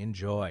Hancock.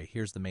 Enjoy.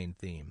 Here's the main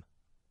theme.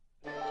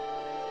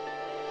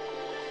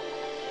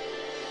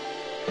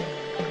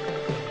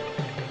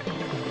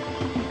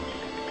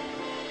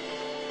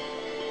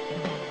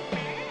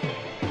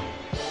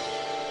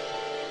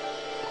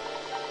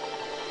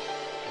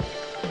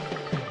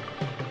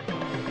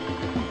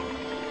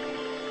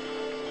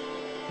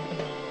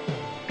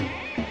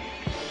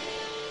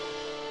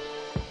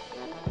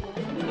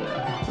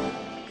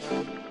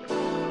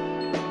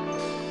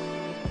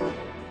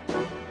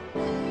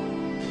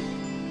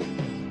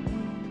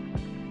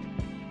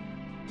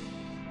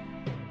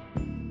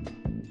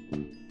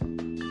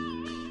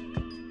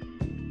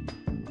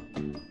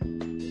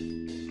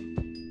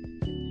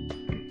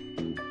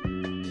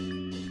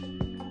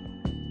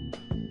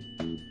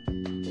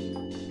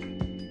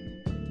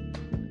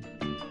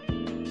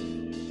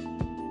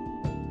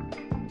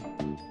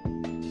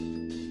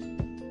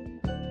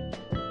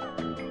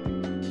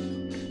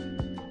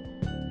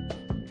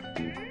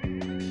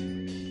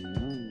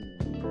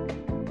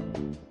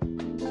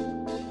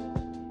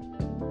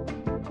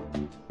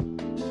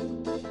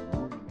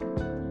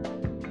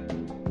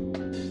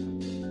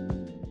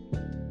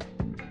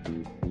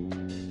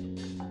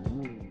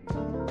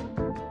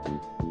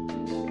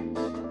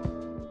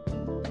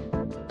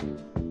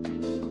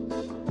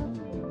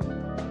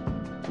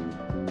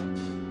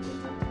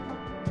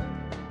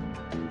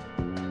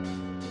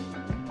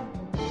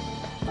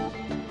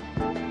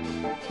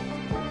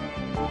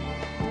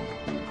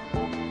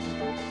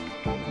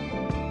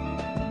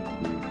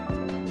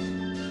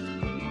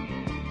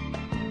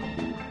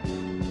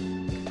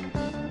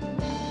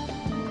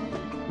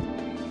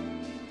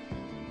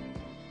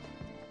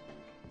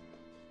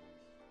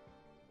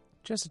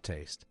 Just a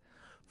taste.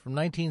 From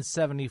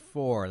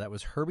 1974, that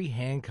was Herbie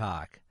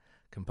Hancock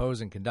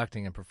composing,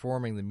 conducting, and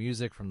performing the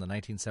music from the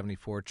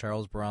 1974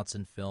 Charles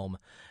Bronson film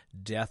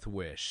Death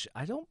Wish.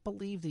 I don't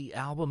believe the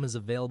album is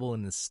available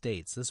in the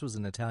States. This was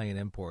an Italian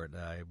import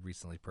I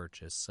recently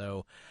purchased.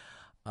 So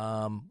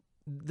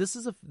this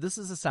is a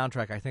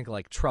soundtrack, I think,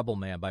 like Trouble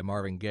Man by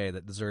Marvin Gaye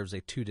that deserves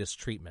a 2-disc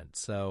treatment.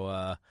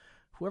 So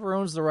whoever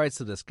owns the rights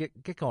to this,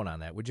 get going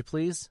on that, would you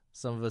please?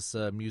 Some of us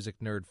music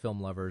nerd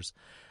film lovers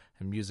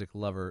and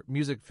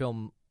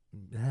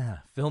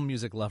film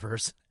music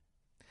lovers.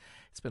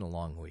 It's been a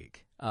long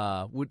week.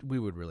 We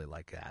would really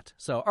like that.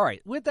 So, all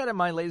right, with that in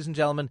mind, ladies and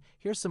gentlemen,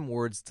 here's some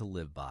words to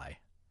live by.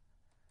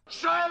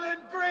 Silent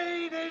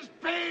breed is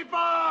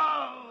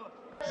people!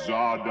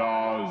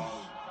 Zardoz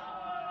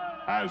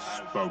has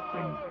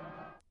spoken.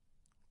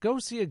 Go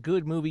see a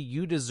good movie.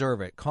 You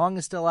deserve it. Kong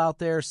is still out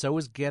there. So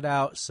is Get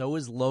Out. So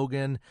is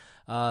Logan.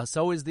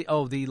 So is the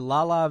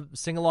La La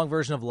sing-along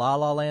version of La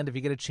La Land. If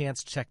you get a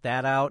chance, check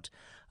that out.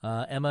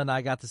 Emma and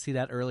I got to see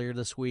that earlier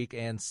this week.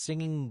 And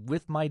Singing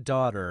with My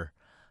Daughter,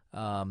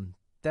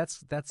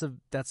 that's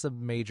a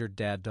major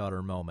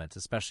dad-daughter moment,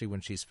 especially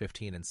when she's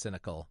 15 and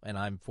cynical, and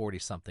I'm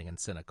 40-something and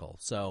cynical.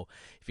 So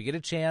if you get a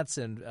chance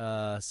and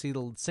see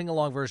the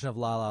sing-along version of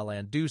La La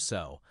Land, do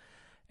so.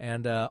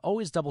 And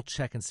always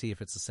double-check and see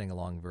if it's a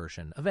sing-along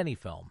version of any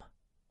film.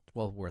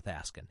 Well, worth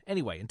asking.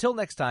 Anyway, until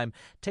next time,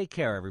 take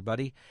care,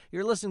 everybody.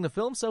 You're listening to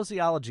Film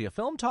Soceyology, a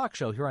film talk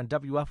show here on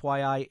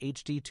WFYI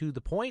HD to the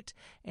Point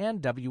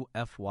and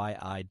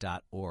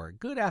WFYI.org.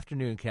 Good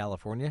afternoon,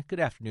 California. Good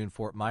afternoon,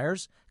 Fort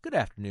Myers. Good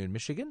afternoon,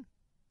 Michigan.